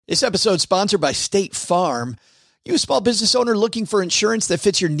This episode is sponsored by State Farm. You a small business owner looking for insurance that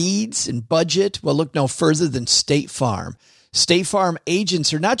fits your needs and budget? Well, look no further than State Farm. State Farm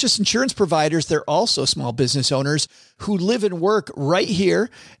agents are not just insurance providers, they're also small business owners who live and work right here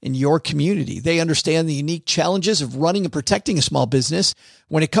in your community. They understand the unique challenges of running and protecting a small business.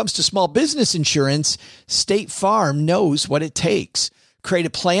 When it comes to small business insurance, State Farm knows what it takes. Create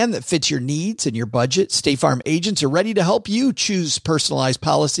a plan that fits your needs and your budget. State Farm agents are ready to help you choose personalized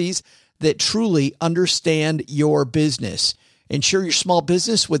policies that truly understand your business. Insure your small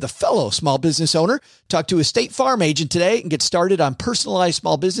business with a fellow small business owner. Talk to a State Farm agent today and get started on personalized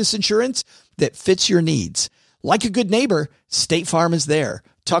small business insurance that fits your needs. Like a good neighbor, State Farm is there.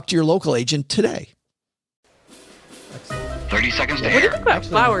 Talk to your local agent today. 30 seconds to What do you air. think about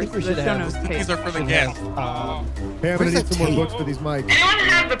flowers for the show notes page? These are for the guests. Hey, I'm going to need some more books for these mics. Anyone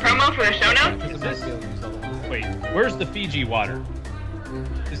have the promo for the show notes? Wait, where's the Fiji water?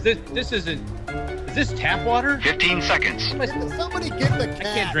 Is this tap water? 15 seconds. Somebody get the cat. I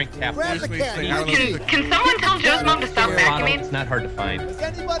can't drink tap Grab water. the cat. Can someone tell Joe's mom to stop vacuuming? It's not hard to find. Has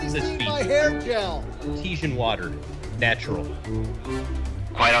anybody This seen Fiji. my hair gel? Artesian water. Natural.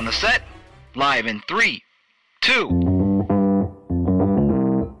 Quiet on the set. Live in 3, 2.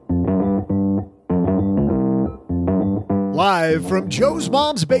 Live from Joe's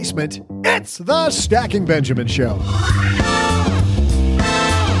mom's basement, it's the Stacking Benjamin Show.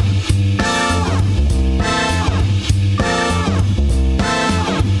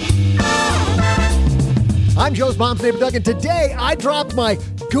 I'm Joe's mom's neighbor Doug, and today I dropped my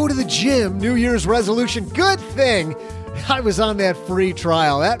go to the gym New Year's resolution. Good thing I was on that free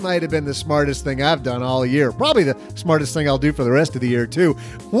trial. That might have been the smartest thing I've done all year. Probably the smartest thing I'll do for the rest of the year, too.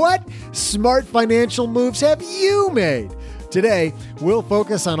 What smart financial moves have you made? Today, we'll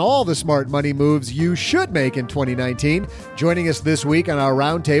focus on all the smart money moves you should make in 2019. Joining us this week on our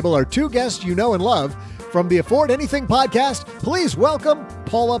roundtable are two guests you know and love. From the Afford Anything podcast, please welcome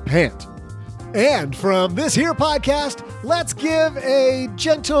Paula Pant. And from this here podcast, let's give a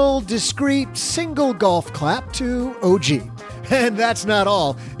gentle, discreet, single golf clap to OG. And that's not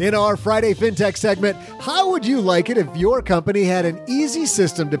all. In our Friday FinTech segment, how would you like it if your company had an easy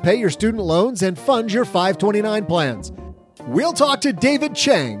system to pay your student loans and fund your 529 plans? We'll talk to David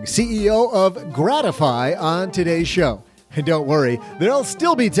Chang, CEO of Gradifi, on today's show. And don't worry, there'll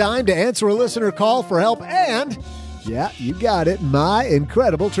still be time to answer a listener call for help and, yeah, you got it, my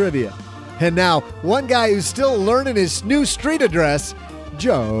incredible trivia. And now, one guy who's still learning his new street address,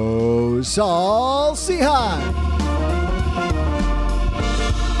 Joe Saul-Sehy.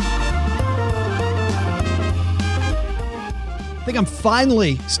 I think I'm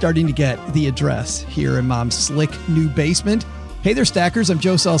finally starting to get the address here in Mom's slick new basement. Hey there, Stackers. I'm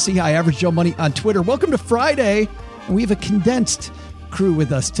Joe Saul-Sehy, Average Joe Money on Twitter. Welcome to Friday. And we have a condensed crew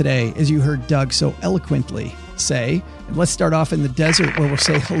with us today, as you heard Doug so eloquently say. And let's start off in the desert where we'll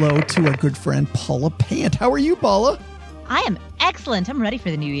say hello to our good friend Paula Pant. How are you, Paula? I am excellent. I'm ready for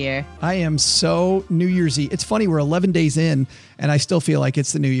the new year. I am so New Year's-y. It's funny, we're 11 days in, and I still feel like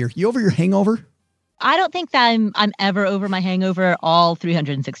it's the new year. You over your hangover? I don't think that I'm ever over my hangover all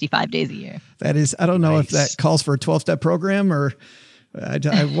 365 days a year. That is, I don't know if that calls for a 12-step program or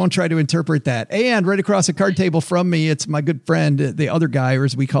I won't try to interpret that. And right across the card table from me, it's my good friend, the other guy, or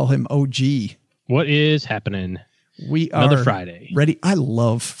as we call him, OG. What is happening? We are Another Friday. Ready. I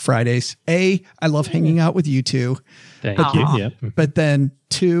love Fridays. I love hanging out with you two. Thank you. Yep. But then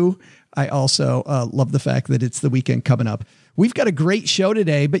two, I also love the fact that it's the weekend coming up. We've got a great show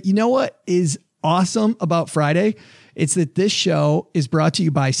today, but you know what is awesome about Friday? It's that this show is brought to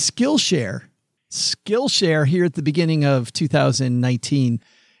you by Skillshare. Skillshare here at the beginning of 2019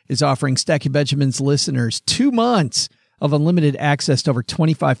 is offering Stacking Benjamin's listeners 2 months of unlimited access to over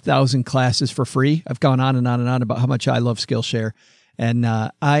 25,000 classes for free. I've gone on and on and on about how much I love Skillshare. And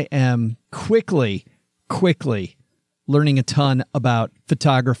I am quickly learning a ton about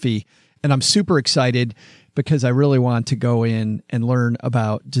photography. And I'm super excited because I really want to go in and learn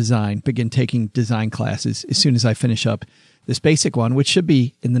about design, begin taking design classes as soon as I finish up this basic one, which should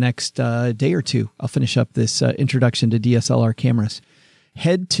be in the next day or two. I'll finish up this introduction to DSLR cameras.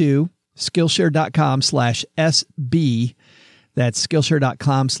 Head to Skillshare.com/SB. That's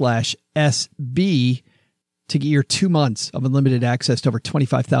Skillshare.com/SB to get your 2 months of unlimited access to over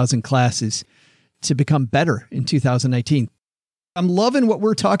 25,000 classes to become better in 2019. I'm loving what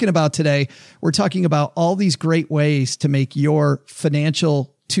we're talking about today. We're talking about all these great ways to make your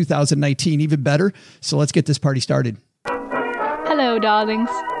financial 2019 even better. So let's get this party started. Hello, darlings.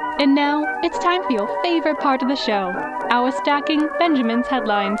 And now it's time for your favorite part of the show, our Stacking Benjamin's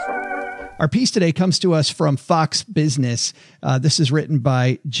headlines. Our piece today comes to us from Fox Business. This is written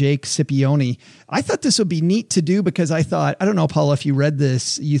by Jake Scipione. I thought this would be neat to do because I thought, I don't know, Paula, if you read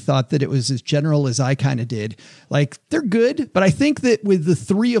this, you thought that it was as general as I kind of did. Like, they're good, but I think that with the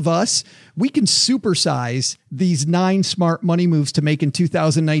three of us, we can supersize these 9 smart money moves to make in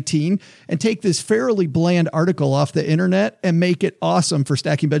 2019 and take this fairly bland article off the internet and make it awesome for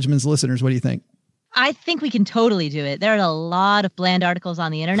Stacking Benjamins listeners. What do you think? I think we can totally do it. There are a lot of bland articles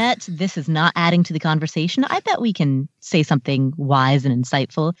on the internet. This is not adding to the conversation. I bet we can say something wise and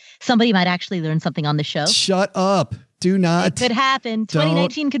insightful. Somebody might actually learn something on the show. Shut up. Do not. It could happen.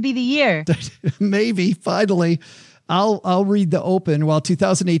 2019 could be the year. Maybe, finally. I'll read the open. While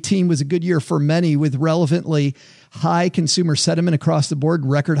 2018 was a good year for many with relevantly high consumer sentiment across the board,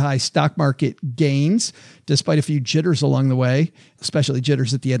 record high stock market gains, despite a few jitters along the way, especially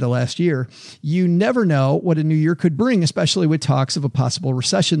jitters at the end of last year. You never know what a new year could bring, especially with talks of a possible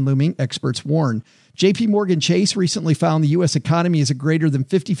recession looming, experts warn. JP Morgan Chase recently found the U.S. economy has a greater than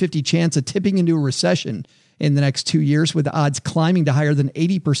 50-50 chance of tipping into a recession in the next 2 years, with the odds climbing to higher than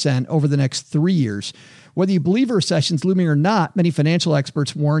 80% over the next 3 years. Whether you believe a recession's looming or not, many financial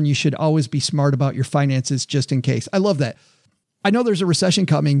experts warn you should always be smart about your finances just in case. I love that. I know there's a recession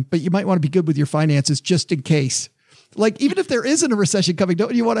coming, but you might want to be good with your finances just in case. Like, even if there isn't a recession coming,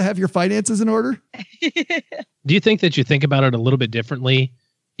 don't you want to have your finances in order? Do you think that you think about it a little bit differently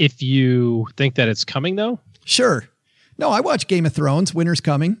if you think that it's coming, though? Sure. No, I watch Game of Thrones. Winter's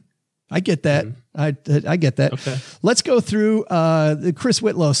coming. I get that. I get that. Okay. Let's go through Chris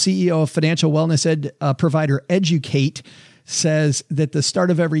Whitlow, CEO of financial wellness provider Educate, says that the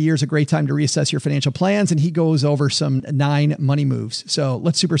start of every year is a great time to reassess your financial plans, and he goes over some 9 money moves. So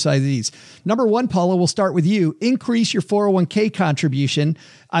let's supersize these. Number 1, Paula, we'll start with you. Increase your 401k contribution.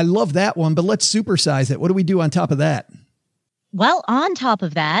 I love that one, but let's supersize it. What do we do on top of that? Well, on top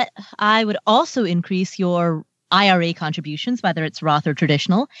of that, I would also increase your IRA contributions, whether it's Roth or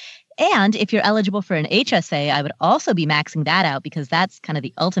traditional. And if you're eligible for an HSA, I would also be maxing that out because that's kind of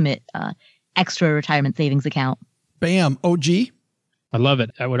the ultimate extra retirement savings account. Bam. OG? I love it.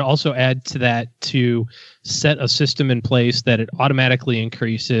 I would also add to that to set a system in place that it automatically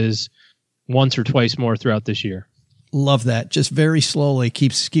increases once or twice more throughout this year. Love that. Just very slowly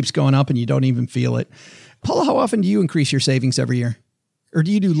keeps going up and you don't even feel it. Paula, how often do you increase your savings every year? Or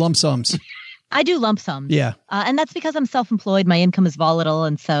do you do lump sums? I do lump sums. Yeah. And that's because I'm self-employed. My income is volatile.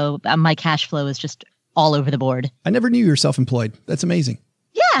 And so my cash flow is just all over the board. I never knew you were self-employed. That's amazing.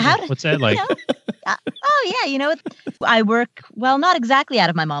 Yeah. What's that like? I work, well, not exactly out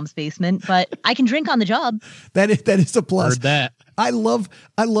of my mom's basement, but I can drink on the job. That is a plus. Heard that. I love,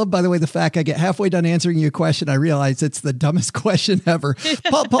 by the way, the fact I get halfway done answering your question. I realize it's the dumbest question ever.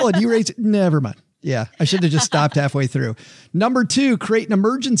 Paula, do you raise it? Never mind. Yeah. I should have just stopped halfway through. Number 2, create an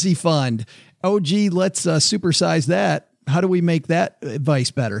emergency fund. OG, let's supersize that. How do we make that advice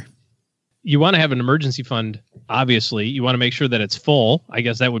better? You want to have an emergency fund, obviously. You want to make sure that it's full. I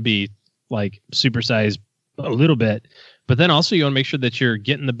guess that would be like supersize a little bit. But then also you want to make sure that you're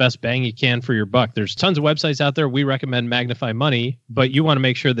getting the best bang you can for your buck. There's tons of websites out there. We recommend Magnify Money, but you want to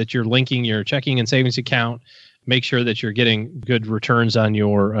make sure that you're linking your checking and savings account. Make sure that you're getting good returns on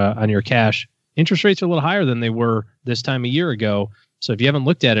your cash. Interest rates are a little higher than they were this time a year ago. So if you haven't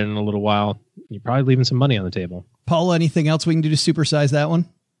looked at it in a little while, you're probably leaving some money on the table. Paula, anything else we can do to supersize that one?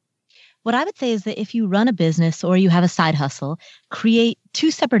 What I would say is that if you run a business or you have a side hustle, create 2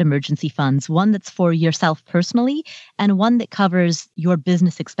 separate emergency funds, one that's for yourself personally and one that covers your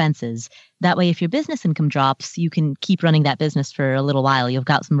business expenses. That way, if your business income drops, you can keep running that business for a little while. You've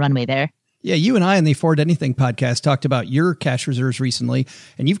got some runway there. Yeah, you and I on the Afford Anything podcast talked about your cash reserves recently,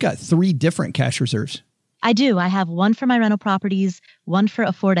 and you've got 3 different cash reserves. I do. I have one for my rental properties, one for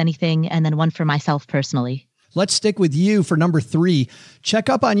Afford Anything, and then one for myself personally. Let's stick with you for number 3. Check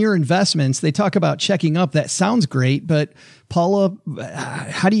up on your investments. They talk about checking up. That sounds great, but Paula,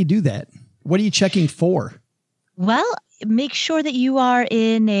 how do you do that? What are you checking for? Well, make sure that you are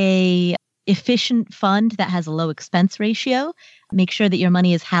in a efficient fund that has a low expense ratio. Make sure that your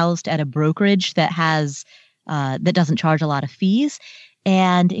money is housed at a brokerage that has that doesn't charge a lot of fees.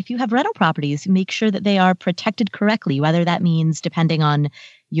 And if you have rental properties, make sure that they are protected correctly, whether that means, depending on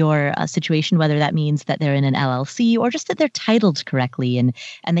your situation, whether that means that they're in an LLC or just that they're titled correctly and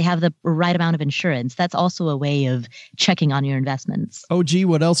they have the right amount of insurance. That's also a way of checking on your investments. OG,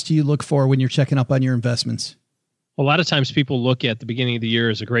 what else do you look for when you're checking up on your investments? A lot of times people look at the beginning of the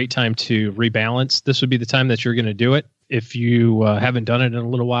year as a great time to rebalance. This would be the time that you're going to do it. If you haven't done it in a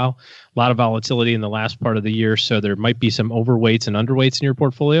little while, a lot of volatility in the last part of the year. So there might be some overweights and underweights in your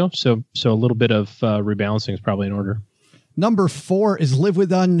portfolio. So a little bit of rebalancing is probably in order. Number 4 is live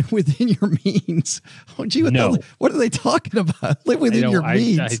within your means. Oh, gee, what are they talking about? Live within your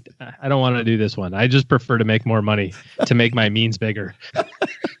means. I don't want to do this one. I just prefer to make more money to make my means bigger.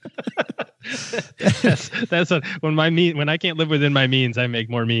 that's what when I can't live within my means, I make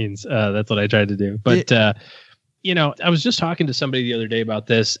more means. That's what I tried to do. But I was just talking to somebody the other day about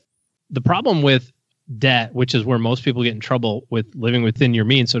this. The problem with debt, which is where most people get in trouble with living within your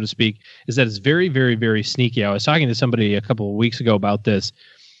means, so to speak, is that it's very, very, very sneaky. I was talking to somebody a couple of weeks ago about this.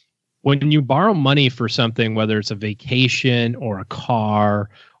 When you borrow money for something, whether it's a vacation or a car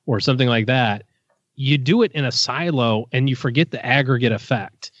or something like that, you do it in a silo and you forget the aggregate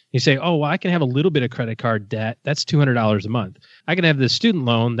effect. You say, oh, well, I can have a little bit of credit card debt. That's $200 a month. I can have this student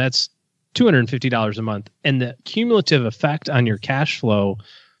loan. That's $250 a month. And the cumulative effect on your cash flow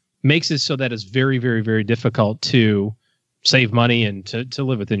makes it so that it's very, very, very difficult to save money and to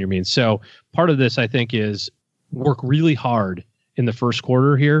live within your means. So part of this, I think, is work really hard in the first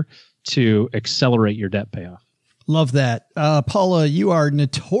quarter here to accelerate your debt payoff. Love that. Paula, you are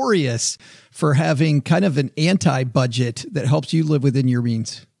notorious for having kind of an anti-budget that helps you live within your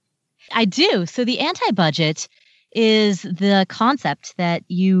means. I do. So the anti-budget is the concept that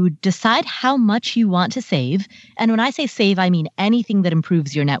you decide how much you want to save. And when I say save, I mean anything that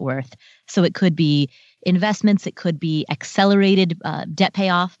improves your net worth. So it could be investments. It could be accelerated debt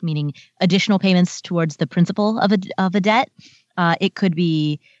payoff, meaning additional payments towards the principal of a debt. It could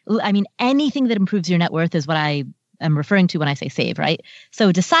be, anything that improves your net worth is what I am referring to when I say save, right?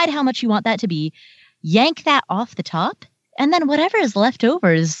 So decide how much you want that to be, yank that off the top, and then whatever is left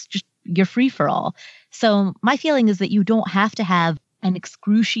over is just your free for all. So my feeling is that you don't have to have an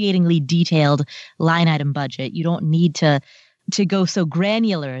excruciatingly detailed line item budget. You don't need to go so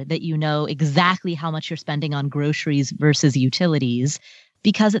granular that you know exactly how much you're spending on groceries versus utilities.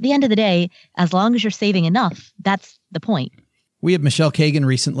 Because at the end of the day, as long as you're saving enough, that's the point. We had Michelle Kagan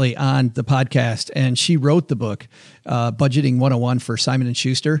recently on the podcast, and she wrote the book, Budgeting 101 for Simon &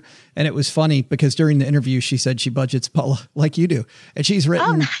 Schuster. And it was funny because during the interview, she said she budgets, Paula, like you do. And she's written...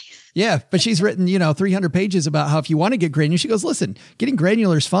 Oh, nice. Yeah, but she's written, 300 pages about how if you want to get granular, she goes, listen, getting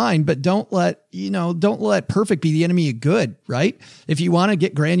granular is fine, but don't let perfect be the enemy of good, right? If you want to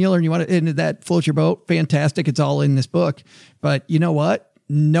get granular and that floats your boat, fantastic. It's all in this book. But you know what?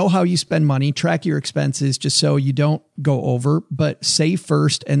 Know how you spend money, track your expenses just so you don't go over, but save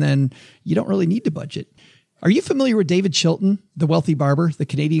first. And then you don't really need to budget. Are you familiar with David Chilton, the wealthy barber, the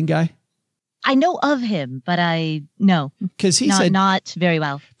Canadian guy? I know of him, but no. Because he said said not very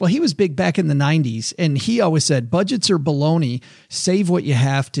well. Well, he was big back in the 90s, and he always said budgets are baloney. Save what you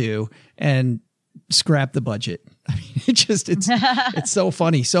have to, and scrap the budget. I mean, it's so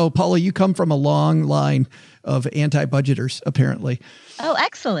funny. So, Paula, you come from a long line of anti-budgeters, apparently. Oh,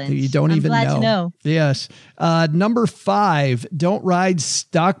 excellent! You don't even glad to know. Yes. Number 5, don't ride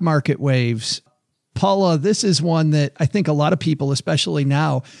stock market waves. Paula, this is one that I think a lot of people, especially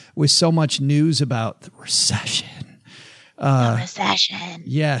now with so much news about the recession.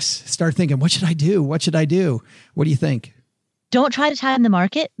 Yes. Start thinking, what should I do? What should I do? What do you think? Don't try to time the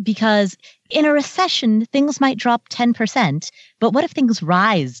market, because in a recession, things might drop 10%. But what if things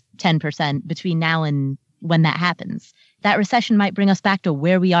rise 10% between now and when that happens? That recession might bring us back to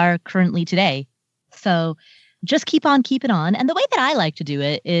where we are currently today. So just keep on keeping on. And the way that I like to do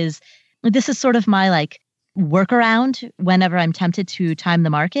it is, this is sort of my workaround whenever I'm tempted to time the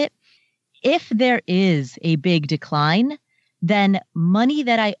market. If there is a big decline, then money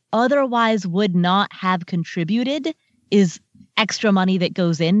that I otherwise would not have contributed is extra money that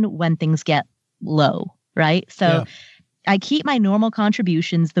goes in when things get low, right? So I keep my normal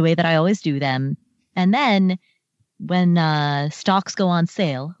contributions the way that I always do them. And then when stocks go on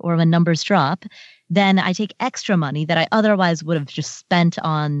sale or when numbers drop, then I take extra money that I otherwise would have just spent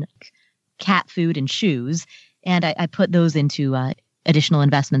on cat food and shoes, and I put those into additional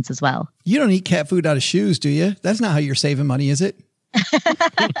investments as well. You don't eat cat food out of shoes, do you? That's not how you're saving money, is it?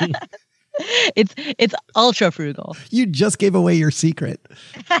 It's ultra frugal. You just gave away your secret.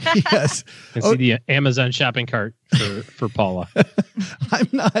 Yes. And see the Amazon shopping cart for Paula. I'm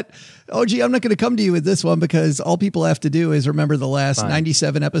not going to come to you with this one, because all people have to do is remember the last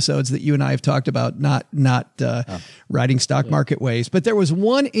 97 episodes that you and I have talked about, not riding stock market waves. But there was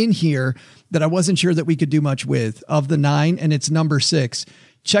one in here that I wasn't sure that we could do much with of the 9, and it's number 6.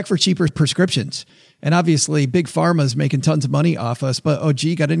 Check for cheaper prescriptions. And obviously, Big Pharma's making tons of money off us. But,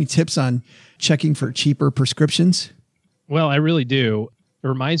 got any tips on checking for cheaper prescriptions? Well, I really do. It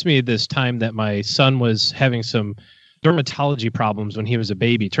reminds me of this time that my son was having some dermatology problems when he was a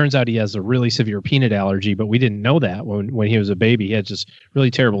baby. Turns out he has a really severe peanut allergy, but we didn't know that when he was a baby. He had just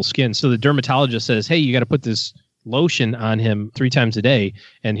really terrible skin. So the dermatologist says, hey, you got to put this lotion on him 3 times a day.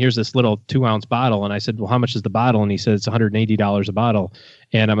 And here's this little 2-ounce bottle. And I said, well, how much is the bottle? And he said, it's $180 a bottle.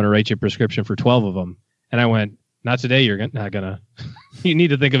 And I'm going to write you a prescription for 12 of them. And I went, not today. You're not going to, you need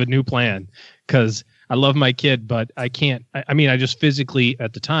to think of a new plan, because I love my kid, but I can't. I mean, I just physically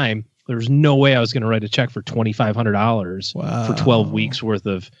at the time, there was no way I was going to write a check for $2,500 for 12 weeks worth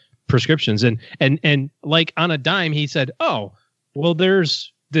of prescriptions. And like on a dime, he said, oh, well,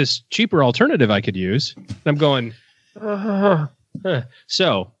 there's this cheaper alternative I could use. And I'm going,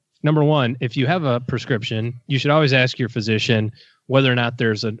 So number one, if you have a prescription, you should always ask your physician whether or not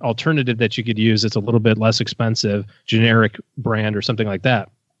there's an alternative that you could use that's a little bit less expensive, generic brand or something like that.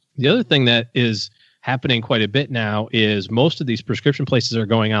 The other thing that is happening quite a bit now is most of these prescription places are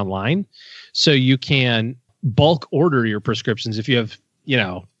going online. So you can bulk order your prescriptions. If you have,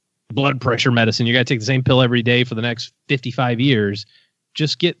 blood pressure medicine, you got to take the same pill every day for the next 55 years.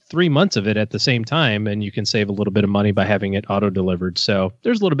 Just get 3 months of it at the same time, and you can save a little bit of money by having it auto-delivered. So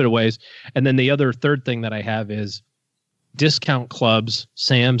there's a little bit of ways. And then the other third thing that I have is discount clubs.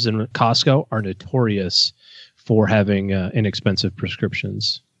 Sam's and Costco are notorious for having inexpensive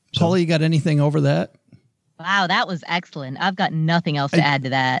prescriptions. So, Paula, you got anything over that? Wow, that was excellent. I've got nothing else to add to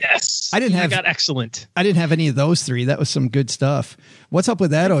that. Yes, I got excellent. I didn't have any of those 3. That was some good stuff. What's up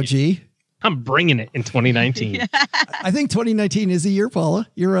with that, OG? I'm bringing it in 2019. I think 2019 is the year, Paula.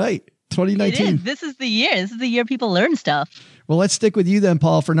 You're right. 2019. It is. This is the year. This is the year people learn stuff. Well, let's stick with you then,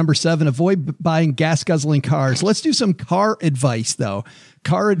 Paul, for number 7. Avoid buying gas-guzzling cars. Let's do some car advice, though.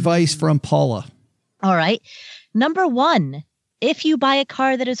 Car advice from Paula. All right. Number 1, if you buy a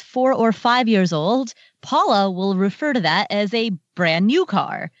car that is 4 or 5 years old, Paula will refer to that as a brand new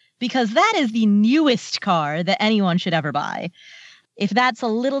car, because that is the newest car that anyone should ever buy. If that's a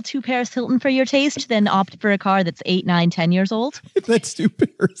little too Paris Hilton for your taste, then opt for a car that's 8, 9, 10 years old. If that's too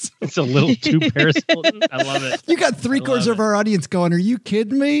Paris. It's a little too Paris Hilton. I love it. You got 3/4 of our audience going, are you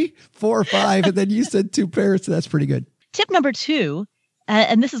kidding me? 4 or 5, and then you said 2 Paris. That's pretty good. Tip number 2,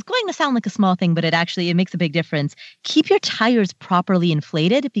 and this is going to sound like a small thing, but it makes a big difference. Keep your tires properly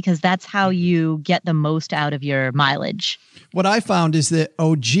inflated, because that's how you get the most out of your mileage. What I found is that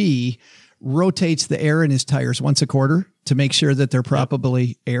OG rotates the air in his tires once a quarter to make sure that they're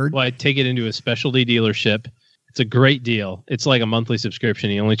properly aired. Well, I take it into a specialty dealership. It's a great deal. It's like a monthly subscription.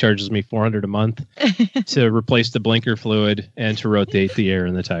 He only charges me $400 a month to replace the blinker fluid and to rotate the air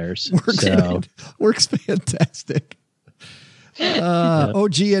in the tires. Works fantastic.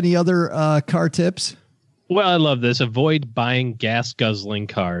 OG, any other car tips? Well, I love this. Avoid buying gas guzzling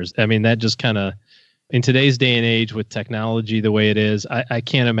cars. I mean, that just kind of, in today's day and age with technology the way it is, I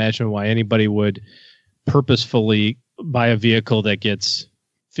can't imagine why anybody would purposefully buy a vehicle that gets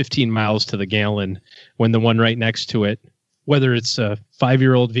 15 miles to the gallon when the one right next to it, whether it's a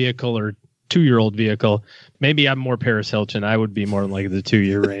 5-year-old vehicle or 2-year-old vehicle, maybe I'm more Paris Hilton. I would be more like the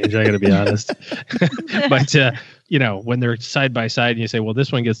 2-year range. I got to be honest. But, when they're side by side and you say, well,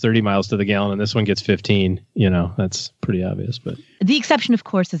 this one gets 30 miles to the gallon and this one gets 15, that's pretty obvious. But the exception, of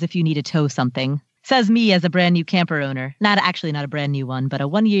course, is if you need to tow something. Says me as a brand new camper owner. Not a brand new one, but a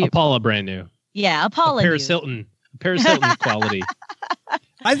 1 year. Paula brand new. Yeah, Paula. Paris Hilton. Paris Hilton quality.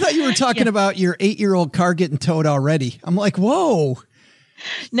 I thought you were talking about your 8-year-old car getting towed already. I'm like, whoa.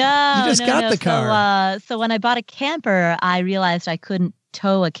 No, you just got the car. So when I bought a camper, I realized I couldn't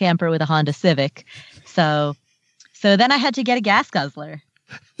tow a camper with a Honda Civic. So then I had to get a gas guzzler.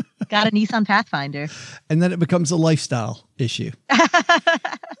 Got a Nissan Pathfinder. And then it becomes a lifestyle issue.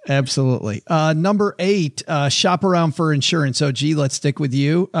 Absolutely. Number 8, shop around for insurance. OG, let's stick with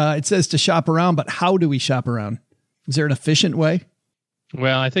you. It says to shop around, but how do we shop around? Is there an efficient way?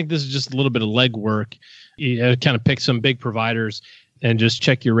 Well, I think this is just a little bit of legwork. You kind of pick some big providers and just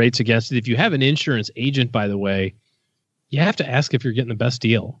check your rates against it. If you have an insurance agent, by the way, you have to ask if you're getting the best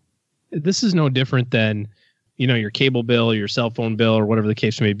deal. This is no different than, your cable bill, your cell phone bill, or whatever the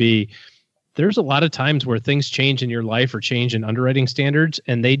case may be. There's a lot of times where things change in your life or change in underwriting standards,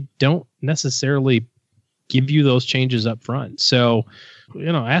 and they don't necessarily give you those changes up front. So,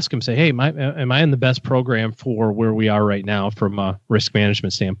 ask them, say, hey, am I in the best program for where we are right now from a risk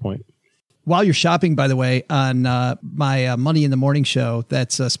management standpoint? While you're shopping, by the way, on my Money in the Morning show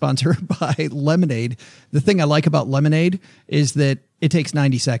that's sponsored by Lemonade, the thing I like about Lemonade is that it takes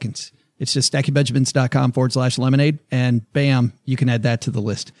 90 seconds. It's just stackingbenjamins.com/lemonade, and bam, you can add that to the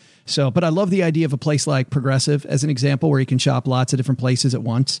list. So, but I love the idea of a place like Progressive as an example, where you can shop lots of different places at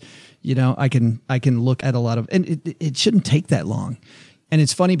once. I can look at a lot of, and it shouldn't take that long. And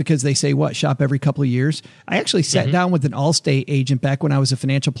it's funny because they say, shop every couple of years. I actually sat down with an Allstate agent back when I was a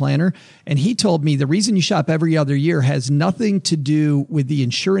financial planner, and he told me the reason you shop every other year has nothing to do with the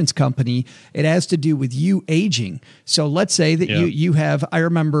insurance company. It has to do with you aging. So let's say that you have, I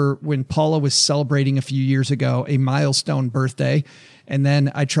remember when Paula was celebrating a few years ago, a milestone birthday. And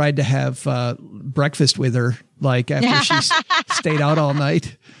then I tried to have breakfast with her, like after she stayed out all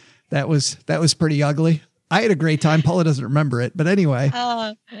night. That was pretty ugly. I had a great time. Paula doesn't remember it, but anyway.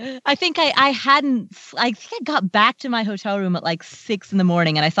 I think I got back to my hotel room at like 6 a.m.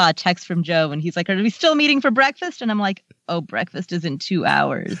 and I saw a text from Joe and he's like, are we still meeting for breakfast? And I'm like, oh, breakfast is in 2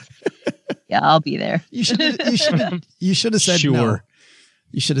 hours. Yeah, I'll be there. You should have said sure. No. You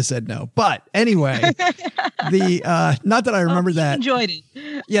should have said no. But anyway, not that I remember that. Enjoyed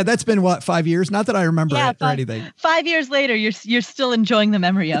it. Yeah, that's been 5 years? Not that I remember it or anything. 5 years later, you're still enjoying the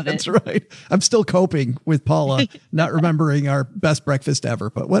memory of it. That's right. I'm still coping with Paula not remembering our best breakfast ever,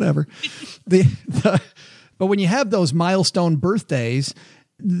 but whatever. But when you have those milestone birthdays,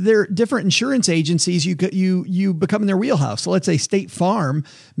 they're different insurance agencies. You become in their wheelhouse. So let's say State Farm,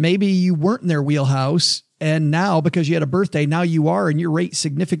 maybe you weren't in their wheelhouse. And now, because you had a birthday, now you are, and your rate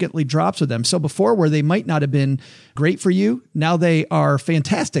significantly drops with them. So before, where they might not have been great for you, now they are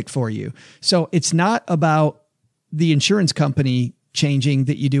fantastic for you. So it's not about the insurance company changing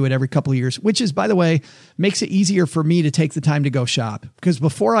that you do it every couple of years, which is, by the way, makes it easier for me to take the time to go shop. Because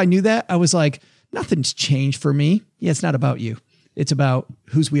before I knew that, I was like, nothing's changed for me. Yeah, it's not about you. It's about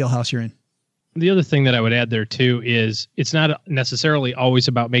whose wheelhouse you're in. The other thing that I would add there too is it's not necessarily always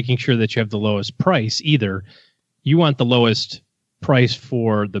about making sure that you have the lowest price either. You want the lowest price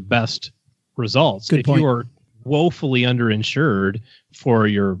for the best results. Good point. If you are woefully underinsured for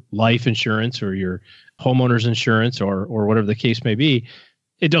your life insurance or your homeowner's insurance or whatever the case may be,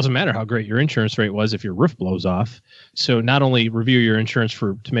 it doesn't matter how great your insurance rate was if your roof blows off. So not only review your insurance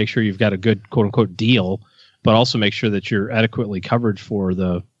to make sure you've got a good quote unquote deal, but also make sure that you're adequately covered for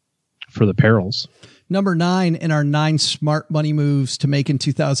the perils. Number 9 in our 9 smart money moves to make in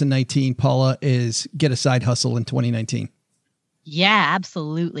 2019, Paula, is get a side hustle in 2019. Yeah,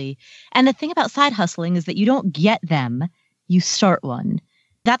 absolutely. And the thing about side hustling is that you don't get them, you start one.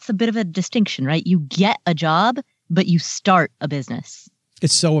 That's a bit of a distinction, right? You get a job, but you start a business.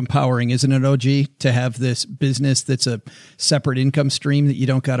 It's so empowering, isn't it, OG, to have this business that's a separate income stream that you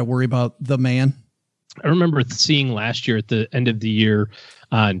don't got to worry about the man? I remember seeing last year at the end of the year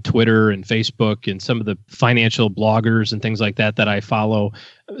on Twitter and Facebook and some of the financial bloggers and things like that I follow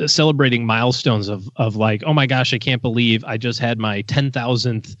celebrating milestones of like, oh my gosh, I can't believe I just had my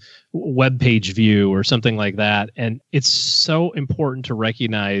 10,000th webpage view or something like that. And it's so important to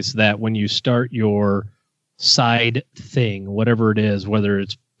recognize that when you start your side thing, whatever it is, whether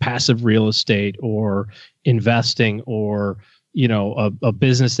it's passive real estate or investing or, a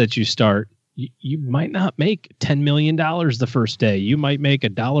business that you start, you might not make $10 million the first day. You might make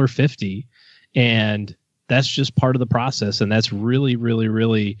 $1.50, and that's just part of the process. And that's really, really,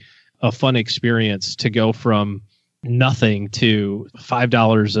 really a fun experience to go from nothing to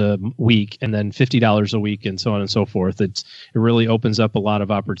 $5 a week and then $50 a week and so on and so forth. It really opens up a lot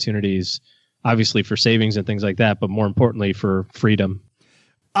of opportunities, obviously for savings and things like that, but more importantly for freedom.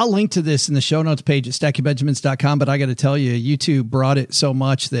 I'll link to this in the show notes page at stackingbenjamins.com, but I got to tell you, you two brought it so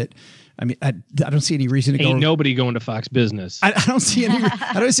much that I don't see any reason to Ain't nobody going to Fox Business. I don't see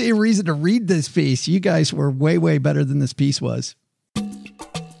any reason to read this piece. You guys were way, way better than this piece was. Did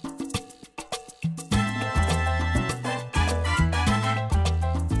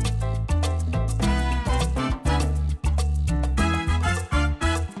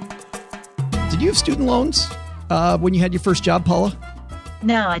you have student loans when you had your first job, Paula?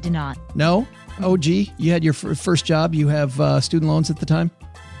 No, I did not. No? OG, you had your first job. You have student loans at the time?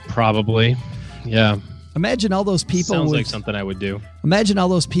 Probably. Yeah. Imagine all those people. Sounds like something I would do. Imagine all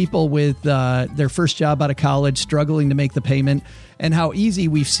those people with their first job out of college struggling to make the payment, and how easy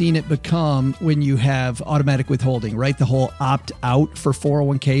we've seen it become when you have automatic withholding, right? The whole opt out for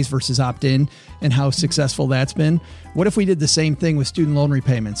 401ks versus opt in, and how successful that's been. What if we did the same thing with student loan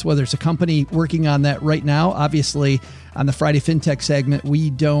repayments? Well, there's a company working on that right now. Obviously, on the Friday FinTech segment,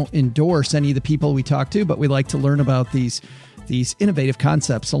 we don't endorse any of the people we talk to, but we like to learn about these innovative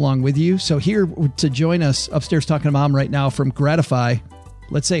concepts along with you. So here to join us upstairs talking to Mom right now from Gradifi,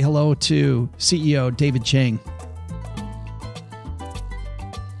 let's say hello to CEO David Chang.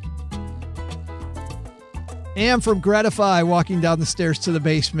 And from Gradifi, walking down the stairs to the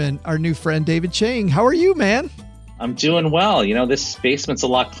basement, our new friend David Chang. How are you, man? I'm doing well. This basement's a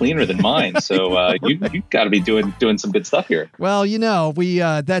lot cleaner than mine, so you got to be doing some good stuff here. Well, we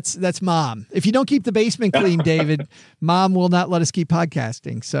that's Mom. If you don't keep the basement clean, David, Mom will not let us keep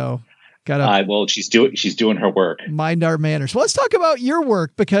podcasting. So, well, she's doing her work. Mind our manners. Well, let's talk about your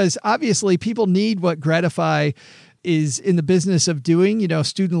work, because obviously people need what Gradifi is in the business of doing.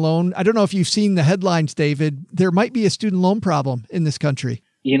 Student loan. I don't know if you've seen the headlines, David. There might be a student loan problem in this country.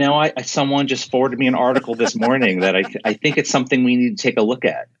 Someone just forwarded me an article this morning that I think it's something we need to take a look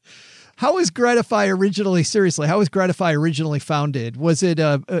at. How was Gradifi originally founded? Was it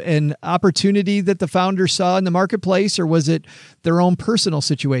an opportunity that the founders saw in the marketplace, or was it their own personal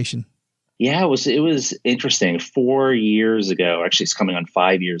situation? Yeah, it was interesting. 4 years ago, actually it's coming on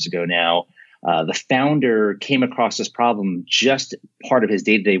 5 years ago now, the founder came across this problem, just part of his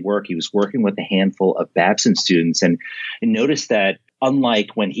day-to-day work. He was working with a handful of Babson students and noticed that unlike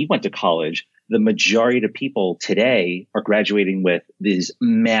when he went to college, the majority of people today are graduating with these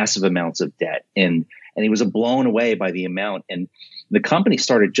massive amounts of debt. And he was blown away by the amount. And the company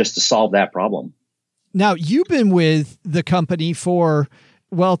started just to solve that problem. Now, you've been with the company for,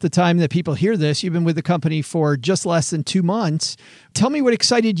 at the time that people hear this, you've been with the company for just less than 2 months. Tell me what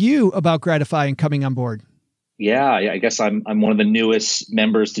excited you about Gradifi and coming on board. Yeah, I guess I'm one of the newest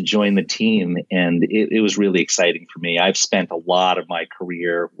members to join the team, and it was really exciting for me. I've spent a lot of my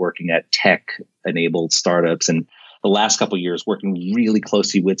career working at tech-enabled startups, and the last couple of years working really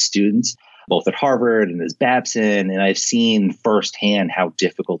closely with students, both at Harvard and as Babson, and I've seen firsthand how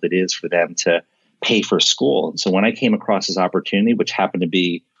difficult it is for them to pay for school. And so when I came across this opportunity, which happened to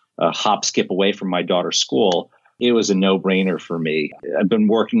be a hop, skip away from my daughter's school, it was a no-brainer for me. I've been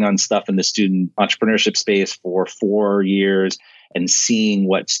working on stuff in the student entrepreneurship space for 4 years, and seeing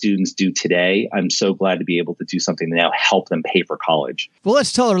what students do today, I'm so glad to be able to do something to now help them pay for college. Well,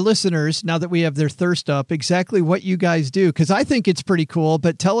 let's tell our listeners, now that we have their thirst up, exactly what you guys do, because I think it's pretty cool,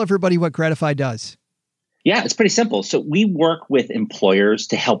 but tell everybody what Gradifi does. Yeah, it's pretty simple. So we work with employers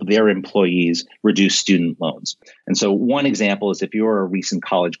to help their employees reduce student loans. And so one example is if you're a recent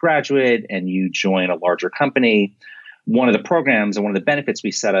college graduate and you join a larger company, one of the programs and one of the benefits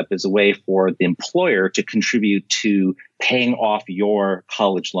we set up is a way for the employer to contribute to paying off your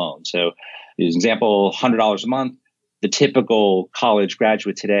college loan. So as an example, $100 a month. The typical college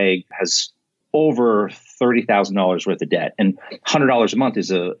graduate today has over $30,000 worth of debt, and $100 a month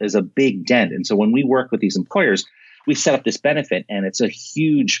is a big dent. And so when we work with these employers, we set up this benefit, and it's a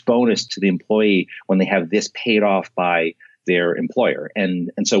huge bonus to the employee when they have this paid off by their employer.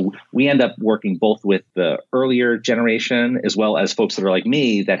 And so we end up working both with the earlier generation as well as folks that are like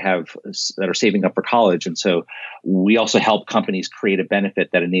me that are saving up for college. And so we also help companies create a benefit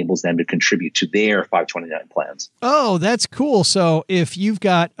that enables them to contribute to their 529 plans. Oh, that's cool. So if you've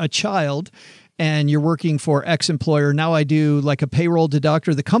got a child and you're working for X employer, now I do like a payroll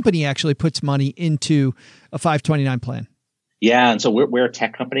deductor, the company actually puts money into a 529 plan. Yeah. And so we're a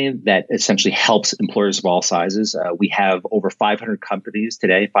tech company that essentially helps employers of all sizes. We have over 500 companies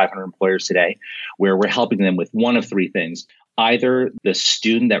today, 500 employers today, where we're helping them with one of three things. Either the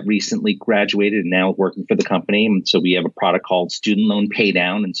student that recently graduated and now working for the company. And so we have a product called Student Loan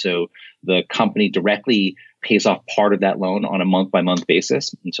Paydown. And so the company directly pays off part of that loan on a month-by-month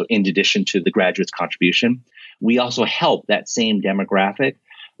basis. And so in addition to the graduate's contribution, we also help that same demographic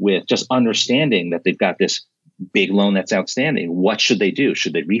with just understanding that they've got this big loan that's outstanding. What should they do?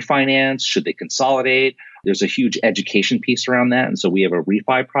 Should they refinance? Should they consolidate? There's a huge education piece around that. And so we have a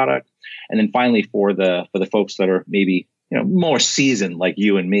refi product. And then finally, for the folks that are maybe more seasoned like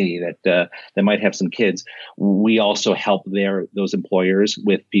you and me that might have some kids, we also help those employers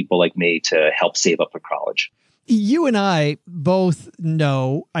with people like me to help save up for college. You and I both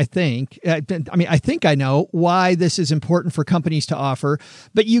know, I think I know why this is important for companies to offer,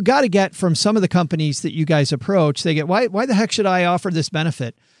 but you got to get from some of the companies that you guys approach, they get, why the heck should I offer this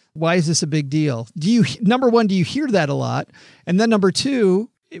benefit? Why is this a big deal? Number one, do you hear that a lot? And then number two,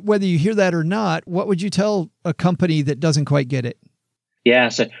 whether you hear that or not, what would you tell a company that doesn't quite get it? Yeah,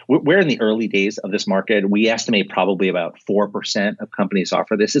 so we're in the early days of this market. We estimate probably about 4% of companies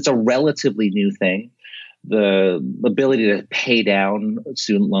offer this. It's a relatively new thing. The ability to pay down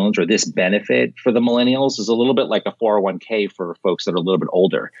student loans or this benefit for the millennials is a little bit like a 401k for folks that are a little bit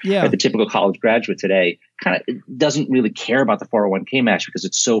older. Yeah. Right? The typical college graduate today kind of doesn't really care about the 401k match because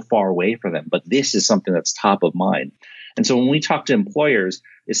it's so far away for them. But this is something that's top of mind. And so when we talk to employers,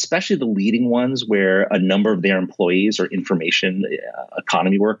 especially the leading ones where a number of their employees are information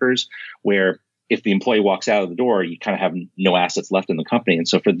economy workers, where if the employee walks out of the door, you kind of have no assets left in the company. And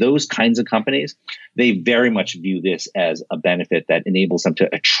so for those kinds of companies, they very much view this as a benefit that enables them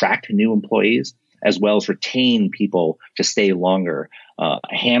to attract new employees as well as retain people to stay longer. A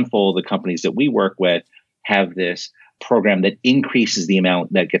handful of the companies that we work with have this program that increases the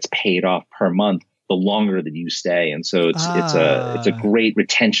amount that gets paid off per month the longer that you stay. And so it's a great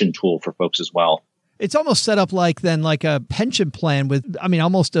retention tool for folks as well. It's almost set up like a pension plan with,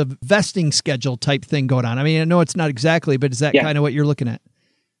 almost a vesting schedule type thing going on. I know it's not exactly, but is that kind of what you're looking at?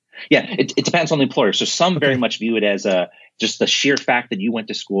 Yeah, it depends on the employer. So some very much view it as just the sheer fact that you went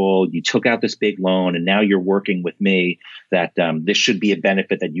to school, you took out this big loan, and now you're working with me, that this should be a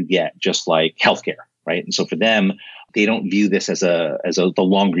benefit that you get, just like healthcare, right? And so for them, they don't view this as the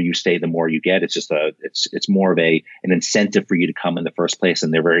longer you stay, the more you get. It's just it's more of an incentive for you to come in the first place,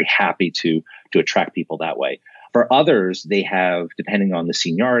 and they're very happy to attract people that way. For others, they have, depending on the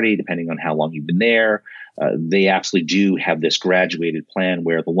seniority, depending on how long you've been there, they absolutely do have this graduated plan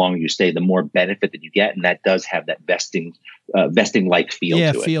where the longer you stay, the more benefit that you get, and that does have that vesting like feel to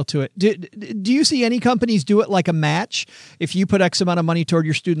it. Yeah, feel to it. Do you see any companies do it like a match? If you put X amount of money toward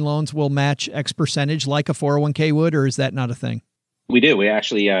your student loans, we'll match X percentage like a 401k would, or is that not a thing? We do. We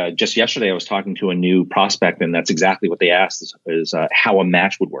actually, just yesterday, I was talking to a new prospect, and that's exactly what they asked is how a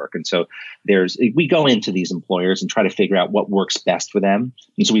match would work. And so we go into these employers and try to figure out what works best for them.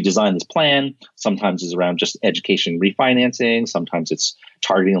 And so we design this plan. Sometimes it's around just education refinancing. Sometimes it's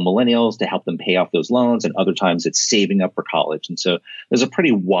targeting millennials to help them pay off those loans. And other times it's saving up for college. And so there's a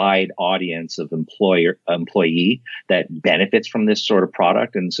pretty wide audience of employee that benefits from this sort of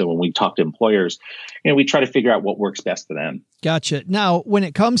product. And so when we talk to employers, we try to figure out what works best for them. Gotcha. Now, when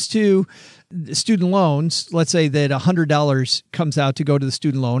it comes to student loans, let's say that $100 comes out to go to the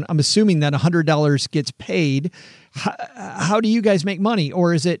student loan. I'm assuming that $100 gets paid. How do you guys make money?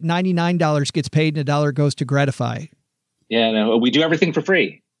 Or is it $99 gets paid and $1 goes to Gradifi? Yeah, no, we do everything for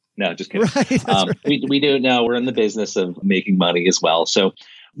free. No, just kidding. Right, right. We do. No, we're in the business of making money as well. So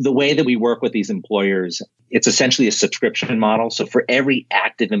the way that we work with these employers, it's essentially a subscription model. So for every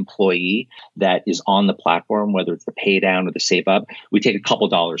active employee that is on the platform, whether it's the pay down or the save up, we take a couple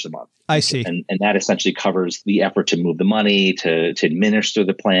dollars a month. I see. And that essentially covers the effort to move the money, to administer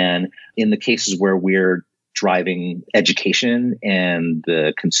the plan. In the cases where we're driving education and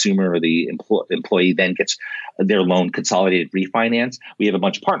the consumer or the employee then gets their loan consolidated refinance, we have a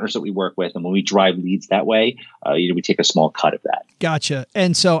bunch of partners that we work with. And when we drive leads that way, we take a small cut of that. Gotcha.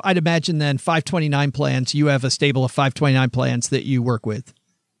 And so I'd imagine then 529 plans, you have a stable of 529 plans that you work with.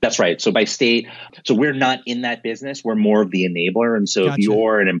 That's right. So by state, so we're not in that business. We're more of the enabler. And so Gotcha. If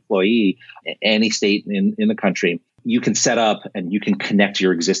you're an employee, any state in the country, you can set up and you can connect to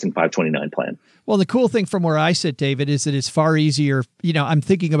your existing 529 plan. Well, the cool thing from where I sit, David, is that it's far easier. I'm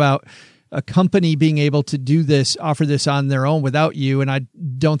thinking about a company being able to do this, offer this on their own without you. And I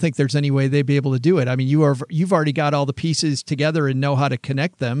don't think there's any way they'd be able to do it. I mean, you've already got all the pieces together and know how to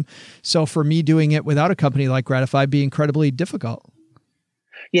connect them. So for me, doing it without a company like Gradifi would be incredibly difficult.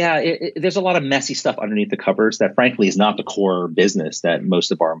 Yeah, there's a lot of messy stuff underneath the covers that, frankly, is not the core business that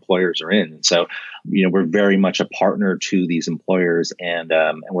most of our employers are in. And so, we're very much a partner to these employers, and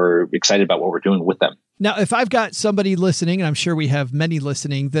we're excited about what we're doing with them. Now, if I've got somebody listening, and I'm sure we have many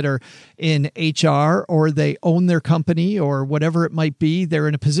listening that are in HR or they own their company or whatever it might be, they're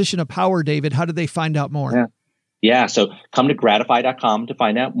in a position of power, David, how do they find out more? Yeah. So come to gradifi.com to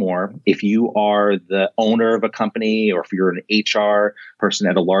find out more. If you are the owner of a company or if you're an HR person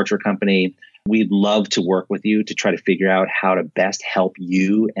at a larger company, we'd love to work with you to try to figure out how to best help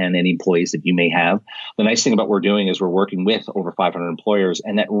you and any employees that you may have. The nice thing about what we're doing is we're working with over 500 employers,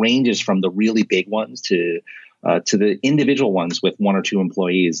 and that ranges from the really big ones to the individual ones with one or two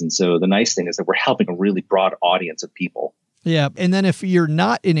employees. And so the nice thing is that we're helping a really broad audience of people. Yeah. And then if you're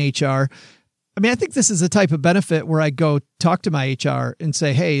not in HR, I think this is the type of benefit where I go talk to my HR and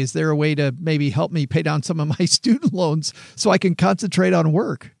say, hey, is there a way to maybe help me pay down some of my student loans so I can concentrate on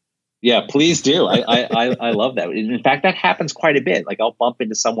work? Yeah, please do. I love that. In fact, that happens quite a bit. Like I'll bump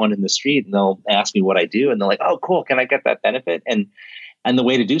into someone in the street and they'll ask me what I do. And they're like, oh, cool. Can I get that benefit? And the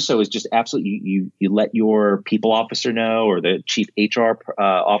way to do so is just absolutely you let your people officer know or the chief HR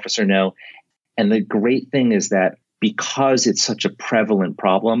officer know. And the great thing is that because it's such a prevalent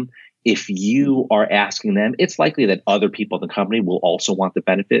problem, if you are asking them, it's likely that other people in the company will also want the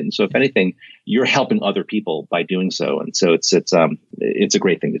benefit. And so if anything, you're helping other people by doing so. And so it's a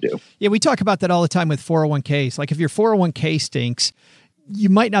great thing to do. Yeah, we talk about that all the time with 401ks. Like if your 401k stinks, you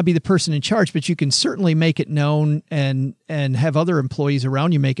might not be the person in charge, but you can certainly make it known and have other employees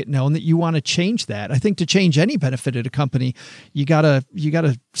around you make it known that you want to change that. I think to change any benefit at a company, you gotta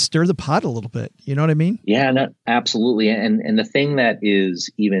stir the pot a little bit. You know what I mean? Yeah, no, absolutely. And the thing that is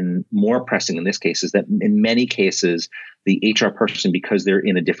even more pressing in this case is that in many cases, the HR person, because they're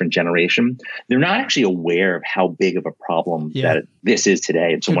in a different generation, they're not actually aware of how big of a problem that this is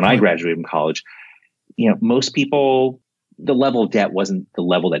today. And so when I graduated from college, most people, the level of debt wasn't the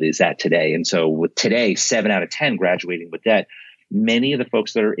level that is at today. And so with today, 7 out of 10 graduating with debt, many of the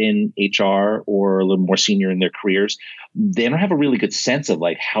folks that are in HR or a little more senior in their careers, they don't have a really good sense of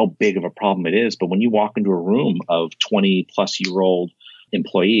like how big of a problem it is. But when you walk into a room of 20-plus-year-old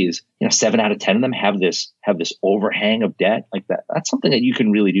employees, 7 out of 10 of them have this overhang of debt like that. That's something that you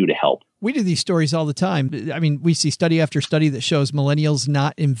can really do to help. We do these stories all the time. I mean, we see study after study that shows millennials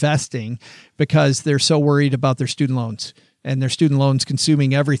not investing because they're so worried about their student loans and their student loans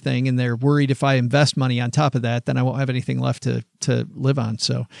consuming everything. And they're worried if I invest money on top of that, then I won't have anything left to live on.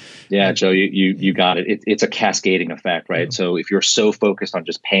 So, yeah, Joe, you got it. It's a cascading effect, right? Yeah. So if you're so focused on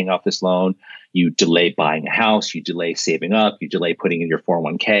just paying off this loan, you delay buying a house, you delay saving up, you delay putting in your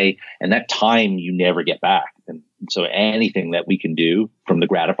 401k, and that time you never get back. And so anything that we can do from the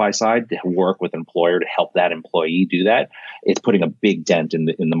Gradifi side to work with an employer to help that employee do that, it's putting a big dent in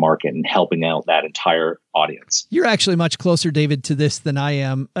the market and helping out that entire audience. You're actually much closer, David, to this than I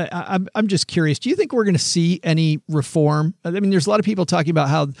am. I'm just curious. Do you think we're going to see any reform? I mean, there's a lot of people talking about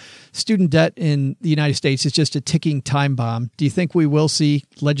how student debt in the United States is just a ticking time bomb. Do you think we will see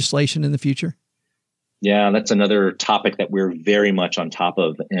legislation in the future? Yeah, that's another topic that we're very much on top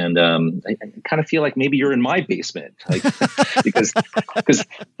of. And I kind of feel like maybe you're in my basement, like, because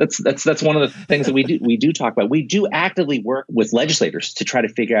that's one of the things that we do talk about. We do actively work with legislators to try to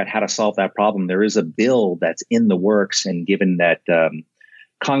figure out how to solve that problem. There is a bill that's in the works, and given that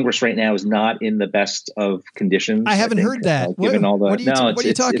Congress right now is not in the best of conditions. I haven't heard that. What are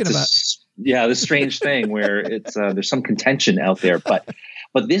you talking about? This strange thing where it's there's some contention out there,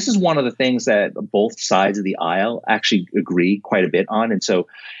 but this is one of the things that both sides of the aisle actually agree quite a bit on. And so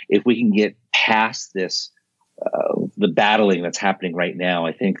if we can get past this, the battling that's happening right now,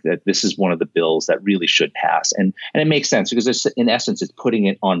 I think that this is one of the bills that really should pass. And it makes sense because in essence, it's putting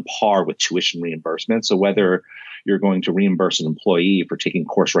it on par with tuition reimbursement. So whether you're going to reimburse an employee for taking a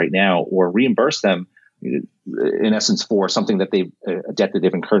course right now or reimburse them in essence for something that a debt that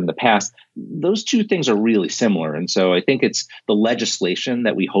they've incurred in the past, those two things are really similar. And so I think it's the legislation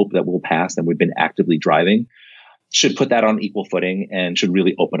that we hope that will pass and we've been actively driving should put that on equal footing and should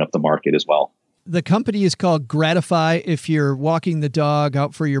really open up the market as well. The company is called Gradifi. If you're walking the dog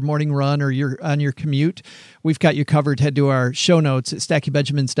out for your morning run or you're on your commute, we've got you covered. Head to our show notes at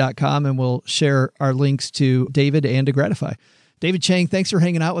stackingbenjamins.com and we'll share our links to David and to Gradifi. David Chang, thanks for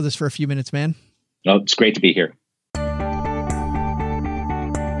hanging out with us for a few minutes, man. Oh, it's great to be here.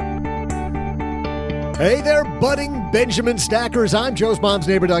 Hey there, budding Benjamin Stackers. I'm Joe's mom's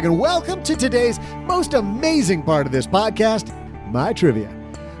neighbor, Doug, and welcome to today's most amazing part of this podcast, my trivia.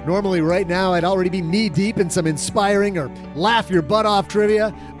 Normally, right now, I'd already be knee-deep in some inspiring or laugh-your-butt-off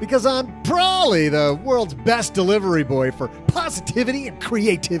trivia because I'm probably the world's best delivery boy for positivity and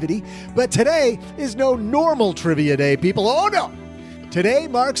creativity. But today is no normal trivia day, people. Oh, no! Today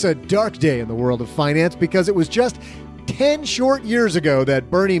marks a dark day in the world of finance because it was just 10 short years ago that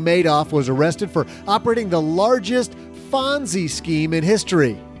Bernie Madoff was arrested for operating the largest Fonzie scheme in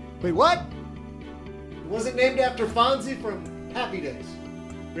history. Wait, what? It wasn't named after Fonzie from Happy Days.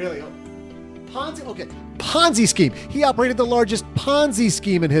 Really? Ponzi? Okay. Ponzi scheme. He operated the largest Ponzi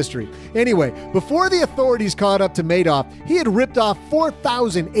scheme in history. Anyway, before the authorities caught up to Madoff, he had ripped off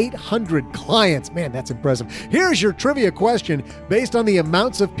 4,800 clients. Man, that's impressive. Here's your trivia question. Based on the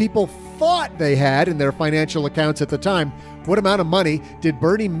amounts of people thought they had in their financial accounts at the time, what amount of money did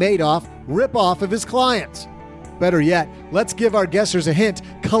Bernie Madoff rip off of his clients? Better yet, let's give our guessers a hint.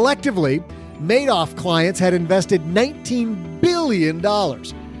 Collectively, Madoff clients had invested $19 billion.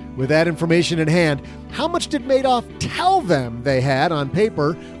 With that information in hand, how much did Madoff tell them they had on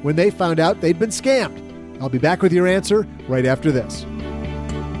paper when they found out they'd been scammed? I'll be back with your answer right after this.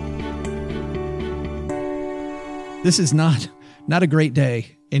 This is not a great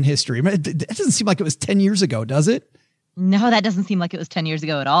day in history. It doesn't seem like it was 10 years ago, does it? No, that doesn't seem like it was 10 years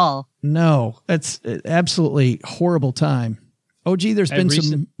ago at all. No, it's absolutely horrible time. OG, there's been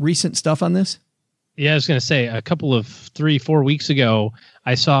some recent stuff on this? Yeah, I was going to say a couple of 3-4 weeks ago,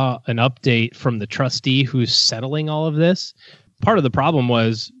 I saw an update from the trustee who's settling all of this. Part of the problem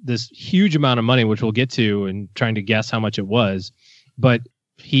was this huge amount of money, which we'll get to and trying to guess how much it was. But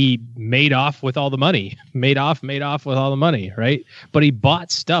he made off with all the money, made off with all the money, right? But he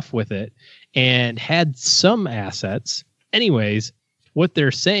bought stuff with it and had some assets. Anyways, what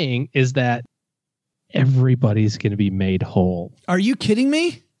they're saying is that everybody's going to be made whole. Are you kidding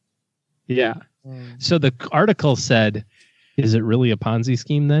me? Yeah. So the article said, is it really a Ponzi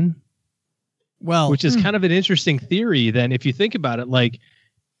scheme then? Well, which is kind of an interesting theory then if you think about it. Like,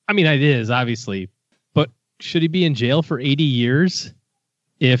 I mean, it is obviously, but should he be in jail for 80 years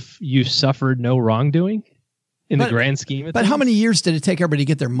if you suffered no wrongdoing in the grand scheme of But things? how many years did it take everybody to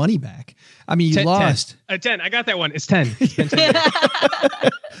get their money back? I mean, you lost 10. I got that one. It's 10. 10.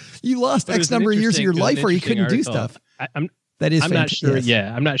 You lost X number of years of your life where you couldn't do stuff. I'm not sure. Yes.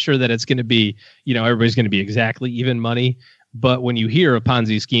 Yeah, I'm not sure that it's going to be, everybody's going to be exactly even money. But when you hear of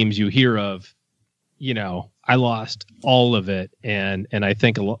Ponzi schemes, you hear of, I lost all of it. And I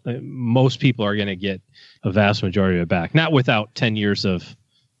think most people are going to get a vast majority of it back. Not without 10 years of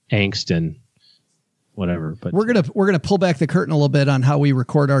angst and whatever. But we're gonna pull back the curtain a little bit on how we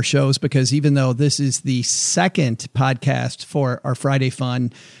record our shows, because even though this is the second podcast for our Friday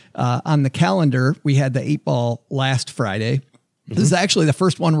Fun on the calendar, we had the 8-ball last Friday. This is actually the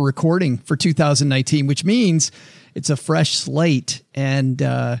first one we're recording for 2019, which means it's a fresh slate, and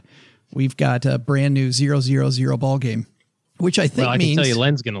we've got a brand new 0-0-0 ball game, which I think means I can tell you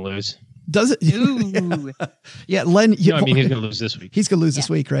Len's going to lose. Does it? Ooh. Yeah, Len. He's going to lose this week. He's going to lose this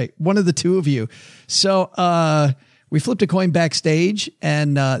week, right? One of the two of you. So we flipped a coin backstage,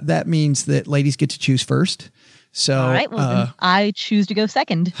 and that means that ladies get to choose first. So, all right, well, then I choose to go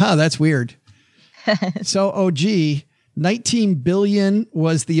second. That's weird. So, OG, 19 billion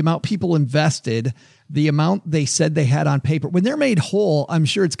was the amount people invested. The amount they said they had on paper. When they're made whole, I'm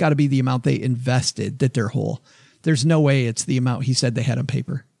sure it's got to be the amount they invested that they're whole. There's no way it's the amount he said they had on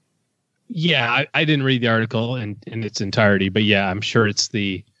paper. Yeah, I didn't read the article in its entirety, but yeah, I'm sure it's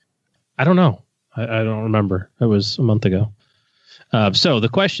I don't know. I don't remember. It was a month ago. So the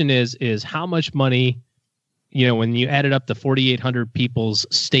question is how much money, when you added up the 4,800 people's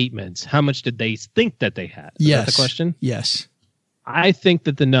statements, how much did they think that they had? Is that the question? Yes. I think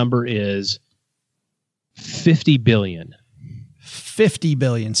that the number is 50 billion. 50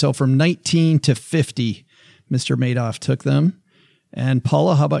 billion. So from 19 to 50, Mr. Madoff took them. And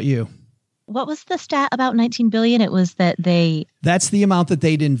Paula, how about you? What was the stat about 19 billion? It was that that's the amount that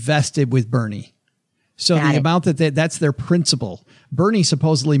they'd invested with Bernie. So the amount that's their principal. Bernie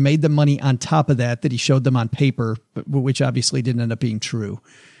supposedly made the money on top of that he showed them on paper, but which obviously didn't end up being true.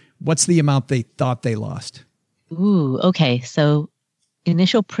 What's the amount they thought they lost? Ooh, okay. So